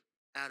healed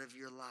out of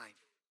your life.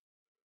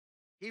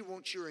 He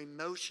wants your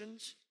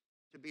emotions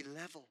to be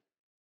level.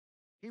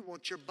 He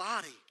wants your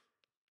body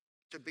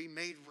to be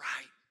made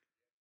right.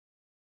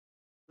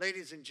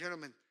 Ladies and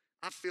gentlemen,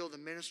 I feel the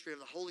ministry of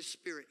the Holy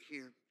Spirit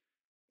here.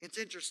 It's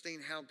interesting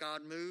how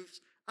God moves.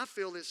 I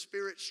feel His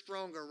Spirit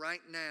stronger right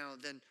now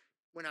than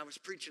when I was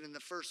preaching in the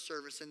first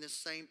service in this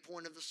same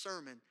point of the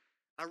sermon.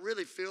 I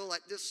really feel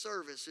like this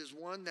service is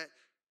one that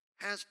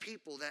has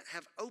people that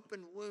have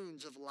open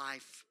wounds of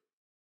life.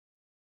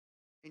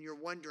 And you're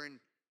wondering,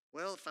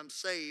 well, if I'm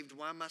saved,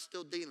 why am I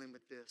still dealing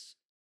with this?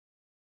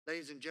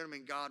 Ladies and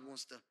gentlemen, God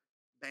wants to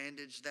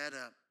bandage that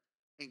up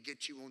and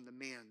get you on the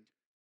mend.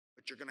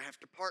 But you're going to have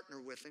to partner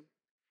with Him.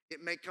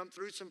 It may come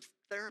through some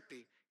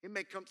therapy. It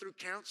may come through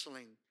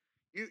counseling.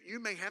 You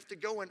may have to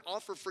go and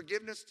offer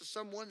forgiveness to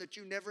someone that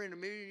you never in a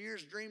million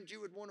years dreamed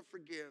you would want to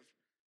forgive.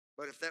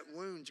 But if that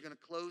wound's going to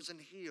close and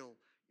heal,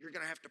 you're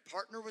going to have to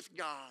partner with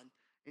God,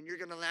 and you're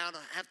going to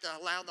have to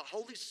allow the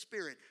Holy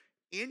Spirit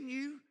in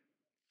you,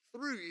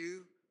 through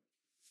you,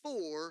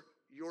 for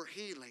your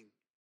healing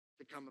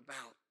to come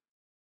about.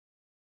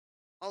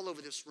 All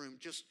over this room,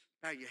 just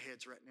bow your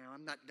heads right now.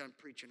 I'm not done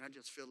preaching. I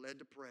just feel led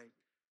to pray.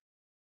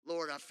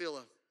 Lord, I feel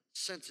a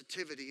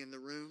sensitivity in the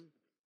room.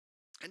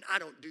 And I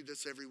don't do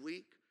this every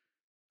week.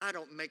 I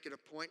don't make it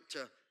a point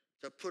to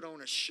put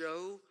on a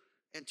show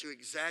and to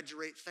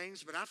exaggerate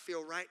things. But I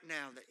feel right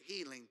now that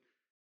healing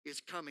is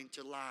coming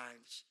to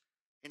lives.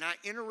 And I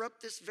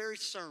interrupt this very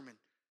sermon.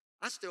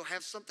 I still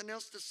have something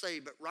else to say.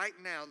 But right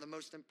now, the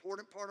most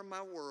important part of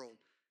my world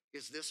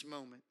is this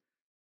moment.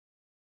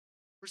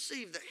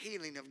 Receive the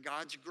healing of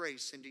God's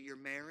grace into your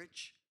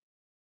marriage.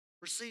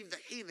 Receive the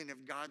healing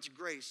of God's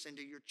grace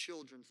into your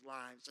children's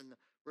lives and the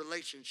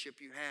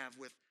relationship you have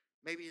with,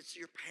 maybe it's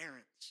your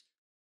parents.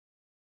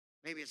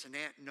 Maybe it's an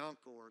aunt and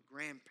uncle or a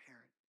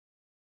grandparent.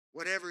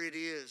 Whatever it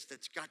is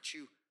that's got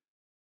you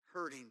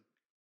hurting,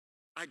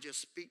 I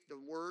just speak the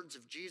words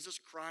of Jesus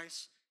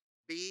Christ,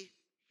 be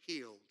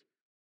healed,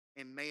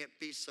 and may it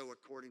be so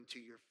according to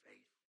your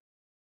faith.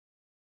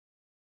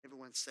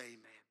 Everyone say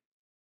amen.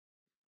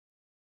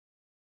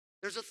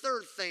 There's a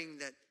third thing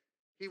that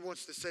He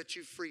wants to set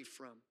you free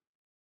from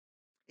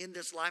in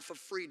this life of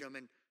freedom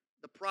and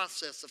the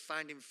process of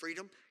finding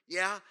freedom.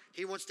 Yeah,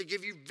 He wants to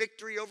give you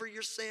victory over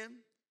your sin.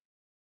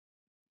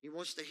 He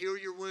wants to heal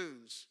your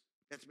wounds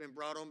that's been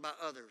brought on by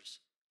others.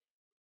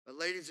 But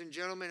ladies and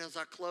gentlemen, as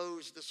I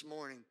close this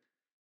morning,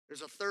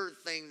 there's a third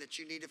thing that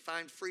you need to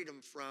find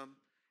freedom from.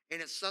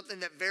 And it's something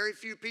that very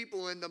few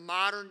people in the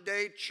modern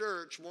day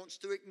church wants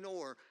to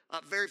ignore.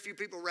 Very few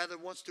people rather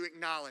wants to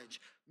acknowledge.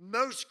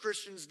 Most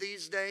Christians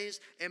these days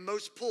and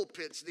most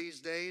pulpits these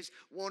days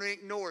want to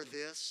ignore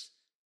this.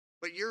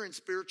 But you're in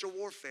spiritual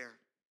warfare.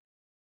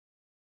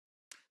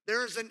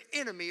 There is an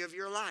enemy of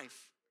your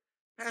life.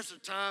 Pastor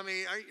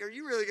Tommy, are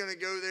you really going to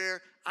go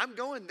there? I'm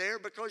going there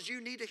because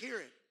you need to hear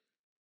it.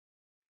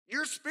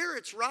 Your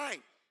spirit's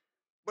right,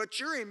 but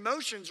your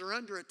emotions are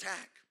under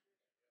attack.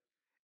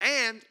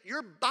 And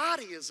your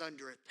body is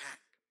under attack.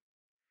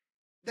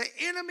 The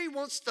enemy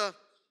wants to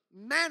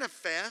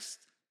manifest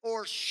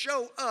or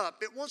show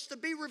up. It wants to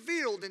be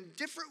revealed in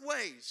different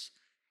ways.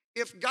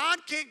 If God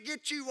can't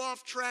get you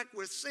off track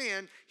with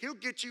sin, He'll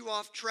get you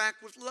off track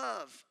with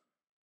love.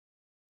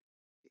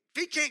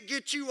 If He can't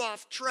get you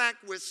off track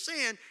with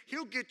sin,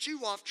 He'll get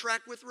you off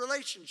track with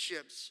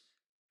relationships.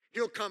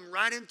 He'll come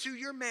right into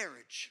your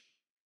marriage.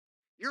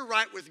 You're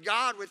right with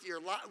God, with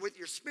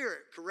your spirit,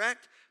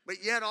 correct? But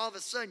yet all of a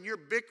sudden you're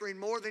bickering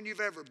more than you've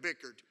ever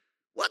bickered.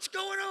 What's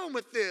going on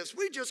with this?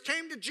 We just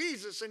came to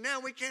Jesus and now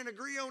we can't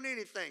agree on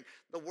anything.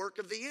 The work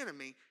of the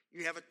enemy,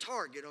 you have a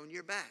target on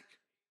your back.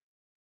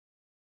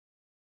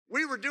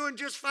 We were doing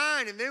just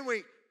fine and then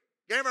we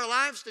gave our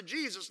lives to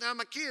Jesus. Now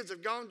my kids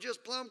have gone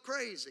just plumb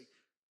crazy.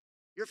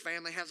 Your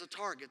family has a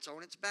target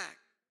on its back.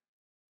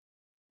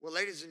 Well,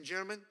 ladies and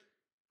gentlemen,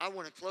 I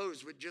want to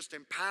close with just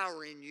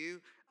empowering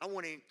you. I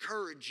want to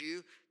encourage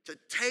you to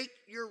take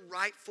your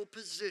rightful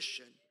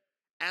position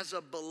as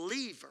a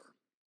believer.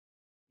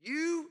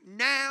 You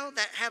now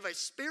that have a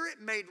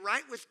spirit made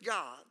right with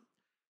God,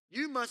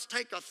 you must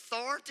take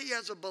authority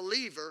as a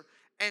believer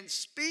and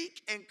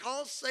speak and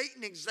call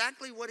Satan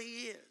exactly what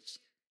he is.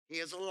 He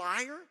is a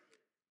liar.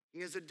 He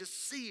is a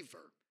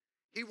deceiver.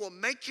 He will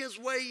make his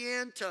way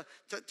in to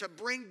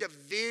bring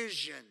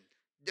division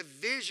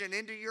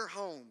into your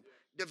home,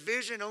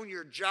 division on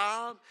your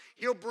job.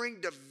 He'll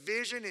bring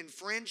division in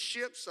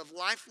friendships, of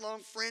lifelong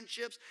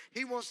friendships.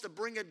 He wants to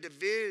bring a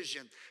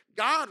division.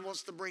 God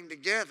wants to bring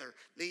together.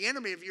 The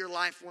enemy of your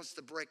life wants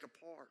to break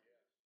apart.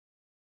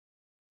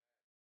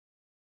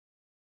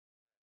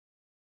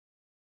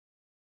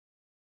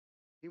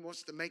 He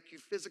wants to make you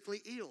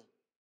physically ill.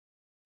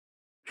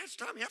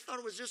 Pastor Tommy, I thought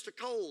it was just a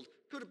cold.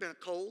 Could have been a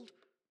cold,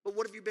 but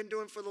what have you been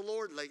doing for the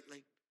Lord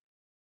lately?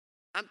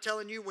 I'm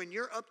telling you, when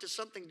you're up to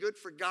something good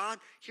for God,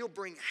 He'll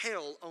bring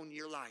hell on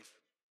your life.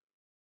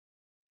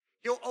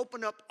 He'll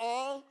open up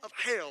all of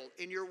hell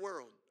in your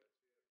world.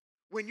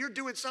 When you're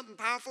doing something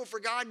powerful for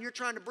God and you're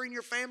trying to bring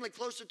your family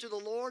closer to the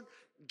Lord,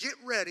 get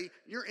ready,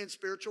 you're in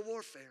spiritual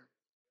warfare.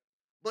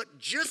 But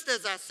just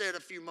as I said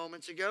a few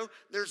moments ago,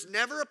 there's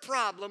never a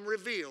problem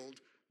revealed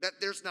that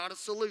there's not a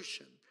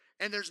solution.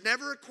 And there's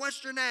never a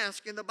question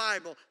asked in the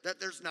Bible that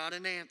there's not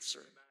an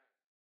answer.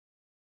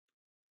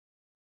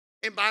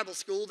 In Bible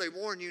school, they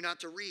warn you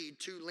not to read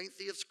too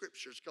lengthy of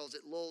scriptures because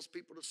it lulls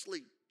people to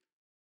sleep.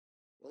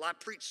 Well, I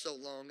preach so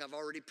long, I've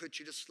already put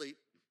you to sleep.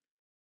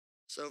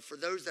 So for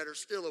those that are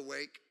still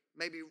awake,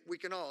 maybe we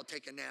can all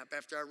take a nap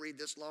after I read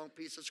this long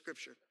piece of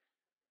scripture.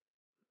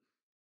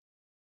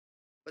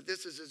 But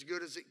this is as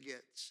good as it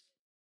gets.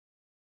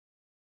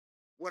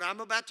 What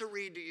I'm about to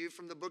read to you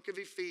from the book of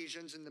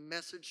Ephesians in the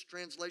Message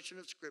translation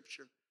of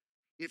Scripture,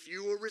 if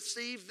you will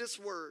receive this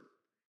word,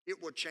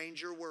 it will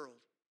change your world.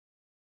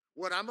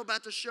 What I'm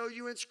about to show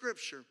you in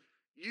Scripture,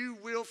 you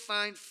will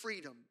find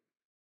freedom,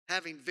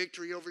 having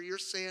victory over your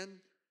sin,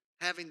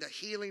 having the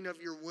healing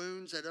of your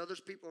wounds that others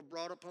people have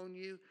brought upon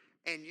you,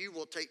 and you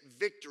will take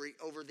victory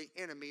over the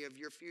enemy of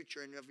your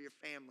future and of your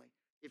family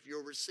if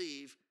you'll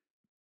receive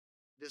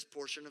this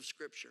portion of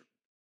Scripture.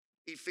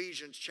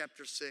 Ephesians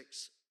chapter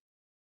 6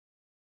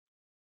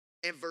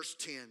 and verse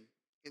 10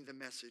 in the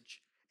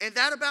Message. And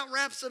that about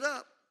wraps it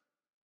up.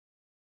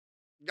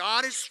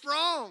 God is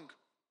strong,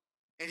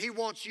 and He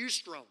wants you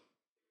strong.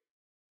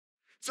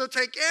 So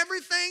take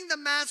everything the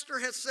Master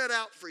has set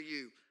out for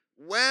you,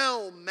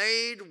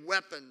 well-made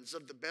weapons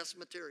of the best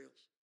materials.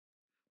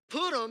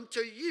 Put them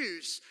to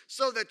use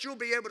so that you'll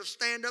be able to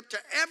stand up to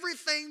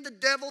everything the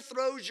devil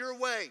throws your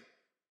way.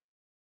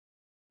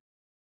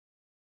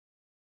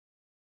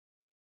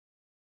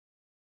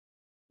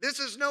 This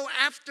is no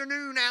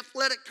afternoon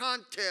athletic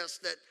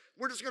contest that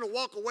we're just going to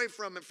walk away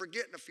from and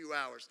forget in a few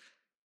hours.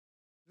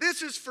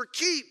 This is for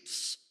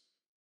keeps.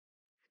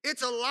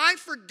 It's a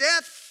life or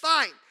death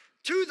fight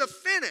to the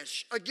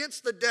finish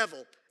against the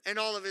devil and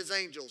all of his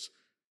angels.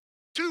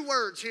 2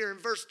 words here in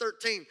verse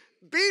 13.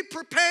 Be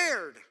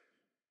prepared.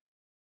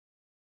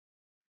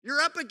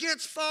 You're up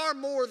against far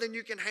more than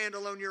you can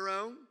handle on your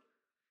own.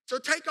 So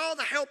take all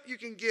the help you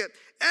can get,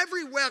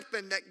 every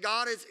weapon that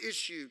God has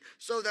issued,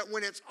 so that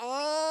when it's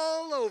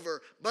all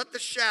over but the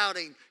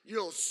shouting,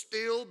 you'll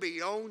still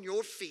be on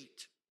your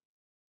feet.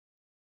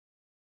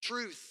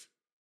 Truth,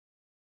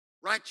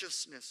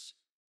 righteousness,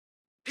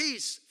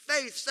 peace,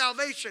 faith,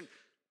 salvation.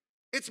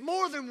 It's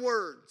more than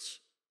words.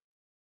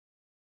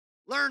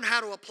 Learn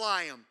how to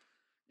apply them.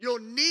 You'll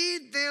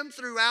need them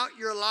throughout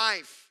your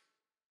life.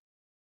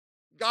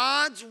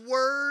 God's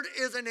word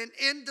is an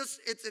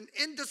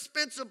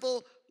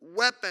indispensable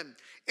weapon.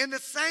 In the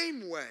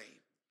same way,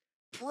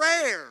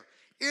 prayer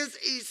is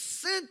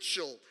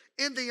essential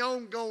in the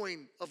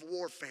ongoing of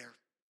warfare.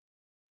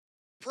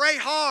 Pray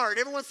hard.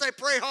 Everyone say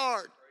pray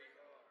hard.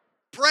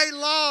 Pray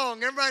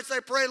long. Everybody say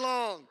pray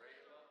long.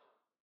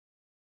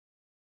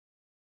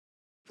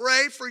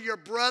 Pray for your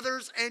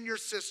brothers and your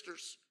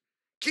sisters.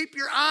 Keep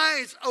your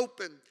eyes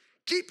open.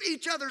 Keep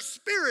each other's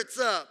spirits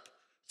up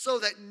so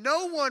that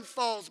no one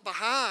falls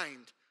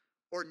behind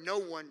or no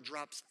one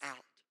drops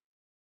out.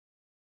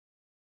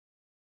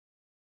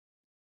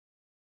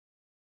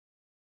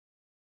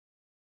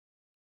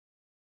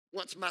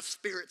 Once my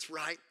spirit's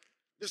right,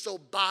 this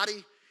old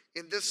body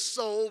and this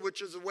soul,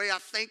 which is the way I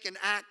think and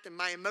act and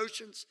my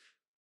emotions,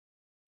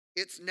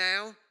 it's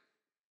now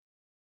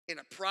in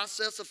a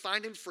process of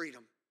finding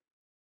freedom.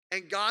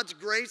 And God's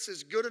grace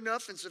is good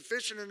enough and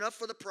sufficient enough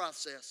for the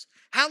process.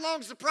 How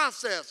long's the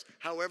process?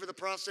 However the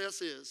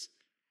process is.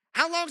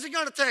 How long is it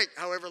going to take?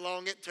 However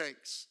long it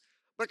takes.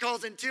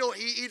 Because until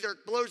He either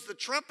blows the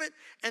trumpet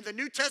and the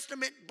New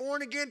Testament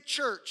born-again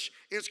church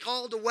is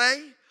called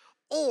away,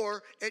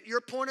 or at your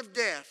point of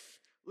death,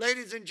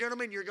 ladies and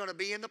gentlemen, you're going to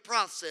be in the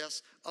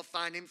process of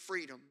finding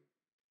freedom.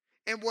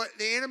 And what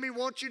the enemy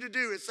wants you to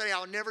do is say,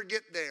 I'll never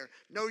get there.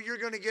 No, you're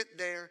going to get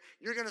there.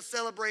 You're going to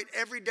celebrate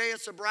every day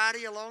of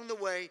sobriety along the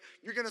way.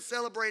 You're going to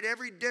celebrate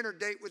every dinner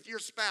date with your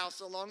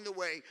spouse along the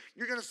way.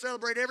 You're going to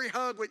celebrate every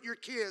hug with your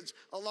kids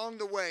along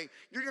the way.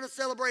 You're going to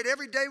celebrate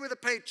every day with a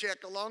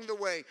paycheck along the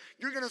way.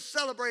 You're going to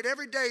celebrate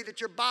every day that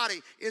your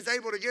body is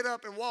able to get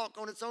up and walk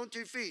on its own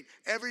 2 feet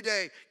every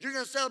day. You're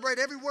going to celebrate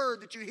every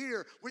word that you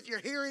hear with your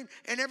hearing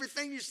and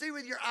everything you see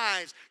with your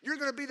eyes. You're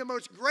going to be the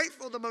most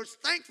grateful, the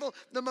most thankful,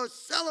 the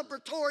most celebrating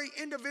celebratory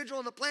individual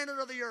on the planet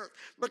of the earth,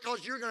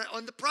 because you're going to,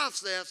 in the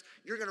process,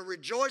 you're going to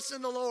rejoice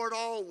in the Lord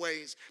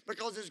always,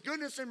 because his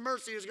goodness and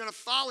mercy is going to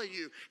follow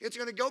you. It's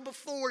going to go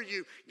before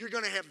you. You're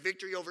going to have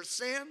victory over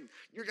sin.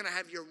 You're going to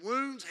have your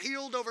wounds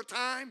healed over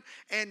time.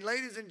 And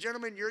ladies and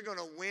gentlemen, you're going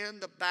to win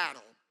the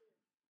battle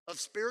of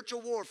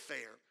spiritual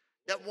warfare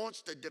that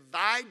wants to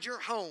divide your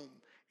home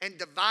and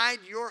divide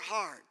your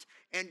heart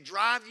and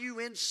drive you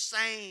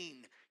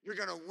insane. You're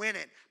going to win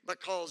it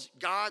because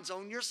God's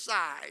on your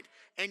side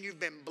and you've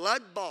been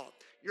blood bought.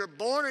 You're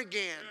born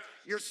again.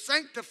 You're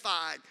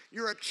sanctified.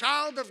 You're a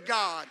child of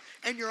God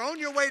and you're on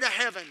your way to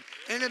heaven.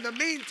 And in the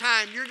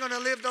meantime, you're going to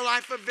live the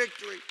life of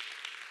victory.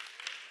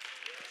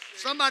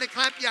 Somebody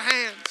clap your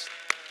hands.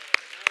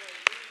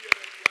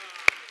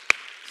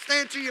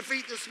 Stand to your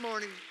feet this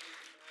morning.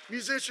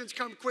 Musicians,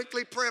 come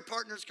quickly. Prayer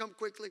partners, come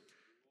quickly.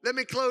 Let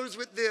me close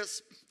with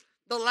this.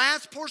 The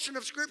last portion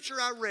of scripture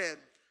I read,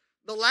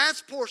 the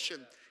last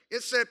portion,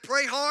 it said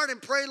pray hard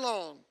and pray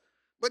long.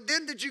 But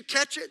then did you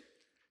catch it?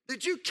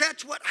 Did you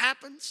catch what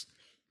happens?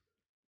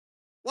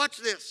 Watch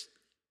this.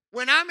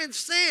 When I'm in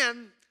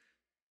sin,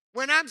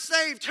 when I'm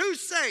saved,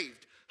 who's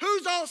saved?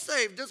 Who's all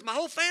saved? Does my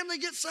whole family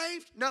get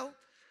saved? No.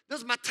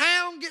 Does my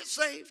town get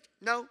saved?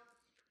 No.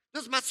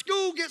 Does my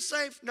school get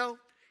saved? No.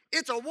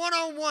 It's a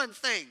one-on-one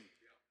thing.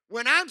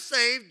 When I'm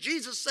saved,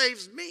 Jesus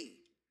saves me.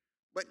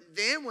 But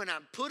then when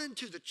I'm put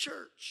into the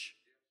church,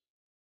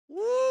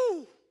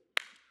 woo,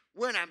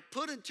 when I'm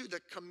put into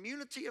the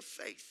community of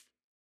faith,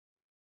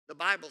 the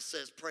Bible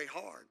says pray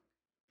hard,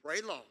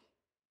 pray long,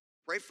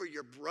 pray for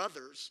your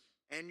brothers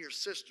and your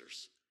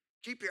sisters.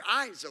 Keep your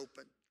eyes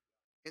open.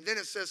 And then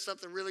it says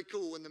something really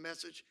cool in the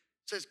message.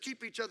 It says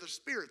keep each other's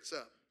spirits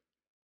up,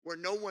 where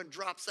no one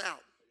drops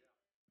out,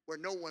 where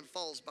no one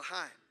falls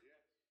behind.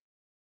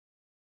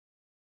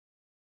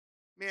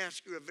 Let me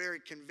ask you a very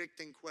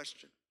convicting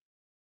question.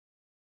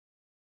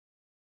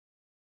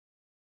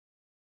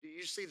 Do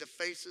you see the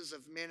faces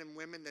of men and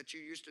women that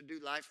you used to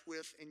do life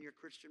with in your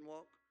Christian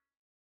walk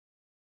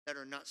that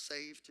are not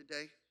saved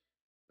today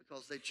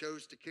because they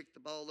chose to kick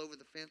the ball over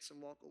the fence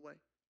and walk away?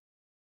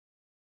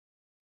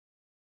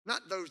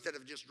 Not those that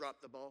have just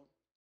dropped the ball.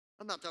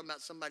 I'm not talking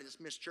about somebody that's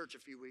missed church a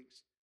few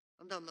weeks.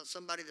 I'm talking about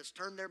somebody that's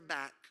turned their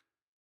back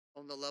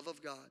on the love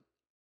of God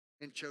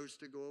and chose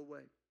to go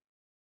away.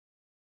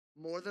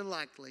 More than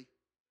likely,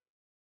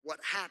 what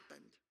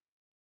happened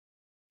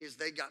is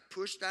they got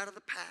pushed out of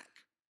the pack.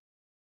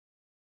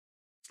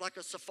 It's like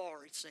a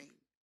safari scene.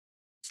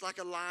 It's like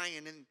a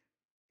lion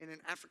in an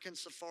African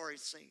safari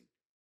scene.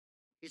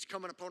 He's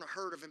coming upon a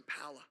herd of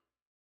impala.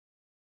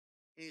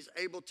 And he's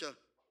able to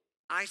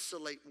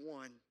isolate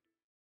one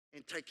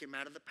and take him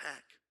out of the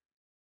pack.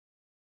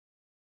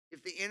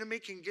 If the enemy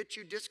can get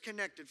you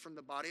disconnected from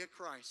the body of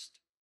Christ,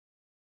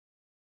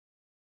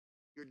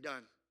 you're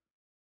done.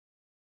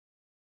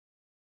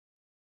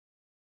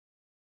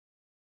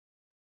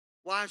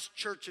 Why is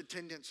church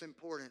attendance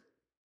important?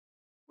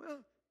 Well,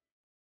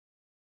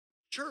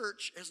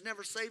 church has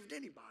never saved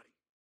anybody,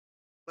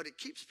 but it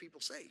keeps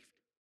people saved.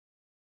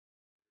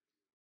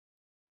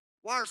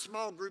 Why are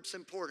small groups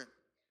important?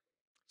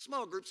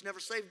 Small groups never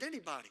saved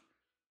anybody,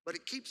 but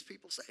it keeps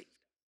people saved.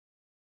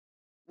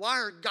 Why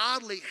are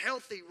godly,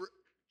 healthy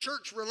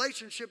church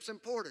relationships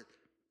important?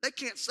 They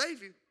can't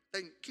save you,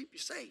 they can keep you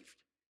saved.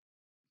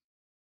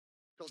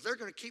 Because they're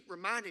going to keep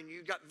reminding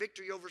you got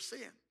victory over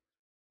sin.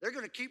 They're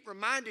going to keep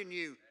reminding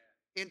you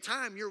in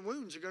time your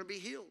wounds are going to be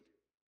healed.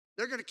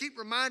 They're going to keep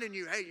reminding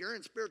you, hey, you're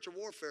in spiritual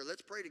warfare.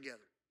 Let's pray together.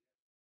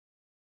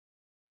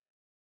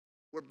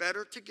 We're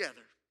better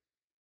together.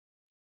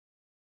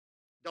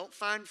 Don't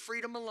find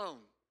freedom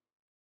alone.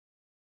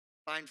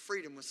 Find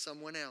freedom with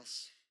someone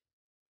else.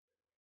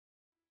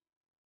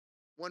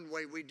 One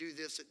way we do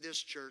this at this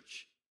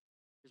church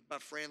is by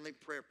friendly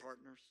prayer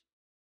partners.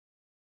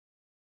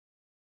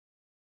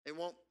 They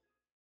won't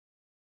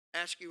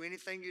ask you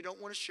anything you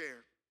don't want to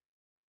share.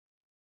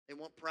 They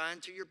won't pry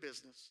into your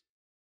business.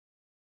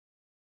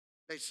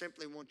 They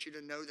simply want you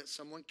to know that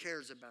someone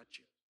cares about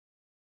you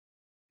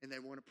and they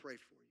want to pray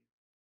for you.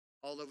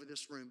 All over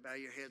this room, bow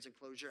your heads and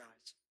close your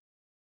eyes.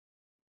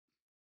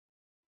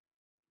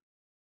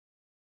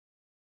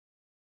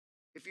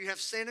 If you have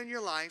sin in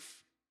your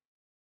life,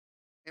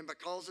 and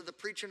because of the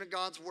preaching of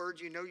God's word,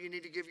 you know you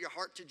need to give your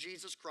heart to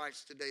Jesus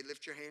Christ today,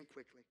 lift your hand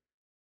quickly.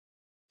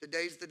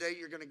 Today's the day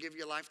you're going to give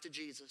your life to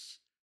Jesus.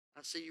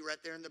 I see you right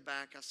there in the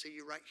back. I see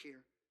you right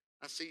here.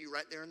 I see you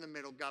right there in the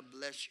middle. God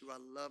bless you. I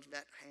love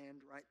that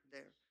hand right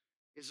there.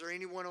 Is there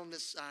anyone on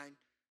this side?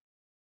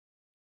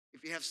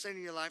 If you have sin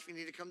in your life, you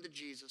need to come to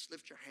Jesus.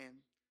 Lift your hand.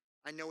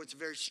 I know it's a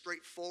very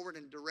straightforward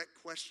and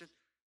direct question,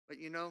 but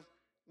you know,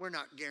 we're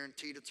not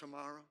guaranteed a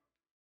tomorrow.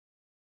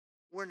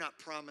 We're not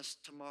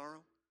promised tomorrow.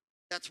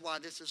 That's why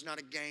this is not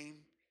a game.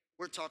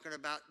 We're talking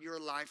about your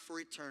life for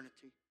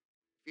eternity.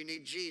 If you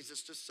need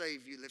Jesus to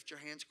save you, lift your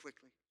hands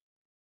quickly.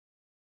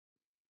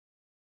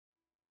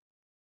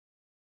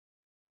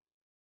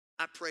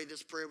 I pray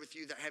this prayer with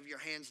you that have your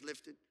hands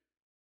lifted.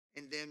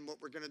 And then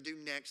what we're going to do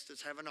next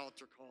is have an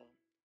altar call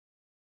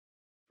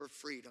for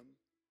freedom.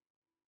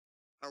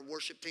 Our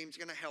worship team's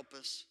going to help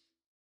us.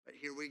 But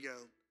here we go.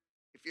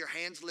 If your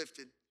hand's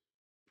lifted,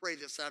 pray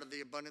this out of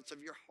the abundance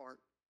of your heart.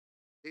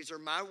 These are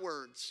my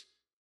words,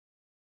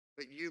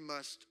 but you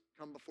must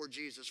come before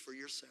Jesus for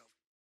yourself.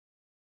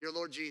 Dear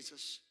Lord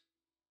Jesus,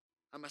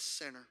 I'm a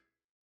sinner.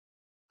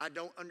 I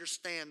don't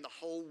understand the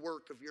whole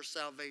work of your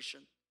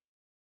salvation,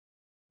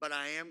 but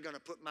I am going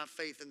to put my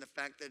faith in the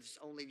fact that it's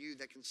only you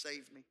that can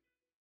save me.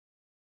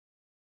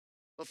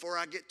 Before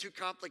I get too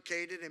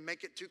complicated and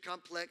make it too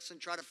complex and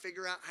try to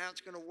figure out how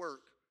it's going to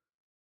work,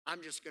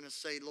 I'm just going to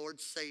say,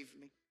 Lord, save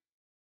me.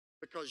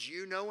 Because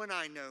you know and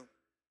I know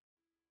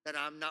that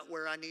I'm not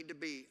where I need to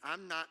be.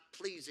 I'm not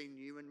pleasing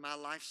you in my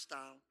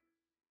lifestyle.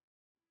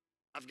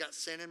 I've got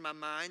sin in my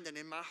mind and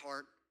in my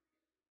heart,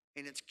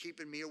 and it's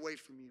keeping me away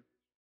from you.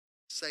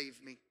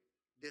 Save me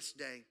this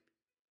day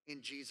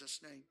in Jesus'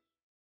 name.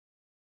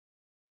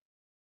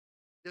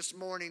 This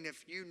morning,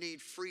 if you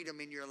need freedom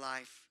in your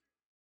life,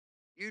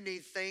 you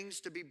need things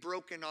to be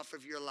broken off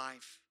of your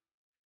life.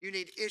 You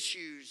need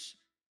issues.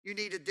 You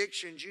need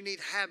addictions. You need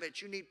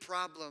habits. You need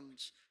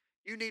problems.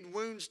 You need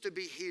wounds to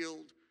be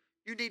healed.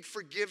 You need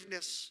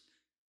forgiveness.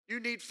 You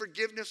need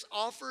forgiveness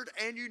offered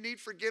and you need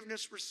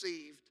forgiveness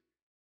received.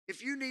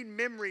 If you need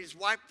memories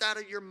wiped out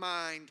of your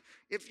mind,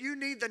 if you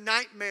need the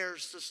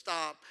nightmares to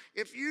stop,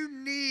 if you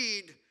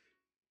need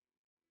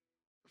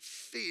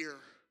fear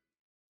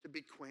to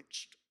be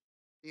quenched,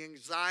 the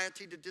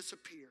anxiety to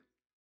disappear,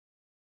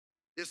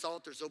 this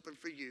altar is open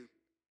for you.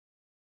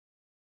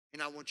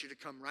 And I want you to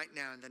come right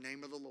now in the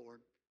name of the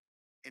Lord.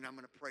 And I'm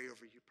going to pray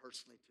over you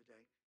personally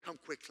today. Come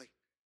quickly.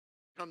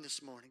 Come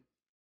this morning.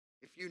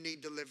 If you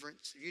need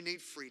deliverance, if you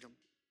need freedom,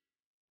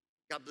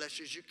 God bless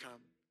you as you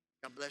come.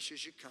 God bless you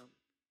as you come.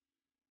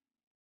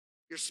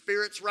 Your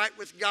spirit's right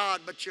with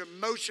God, but your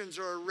emotions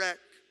are a wreck.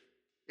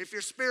 If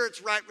your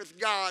spirit's right with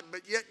God,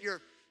 but yet you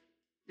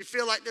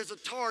feel like there's a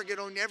target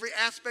on every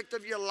aspect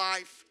of your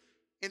life,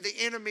 and the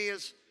enemy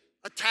is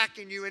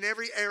attacking you in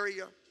every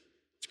area,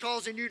 it's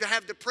causing you to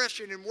have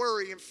depression and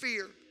worry and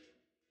fear,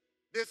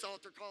 this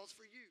altar calls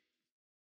for you.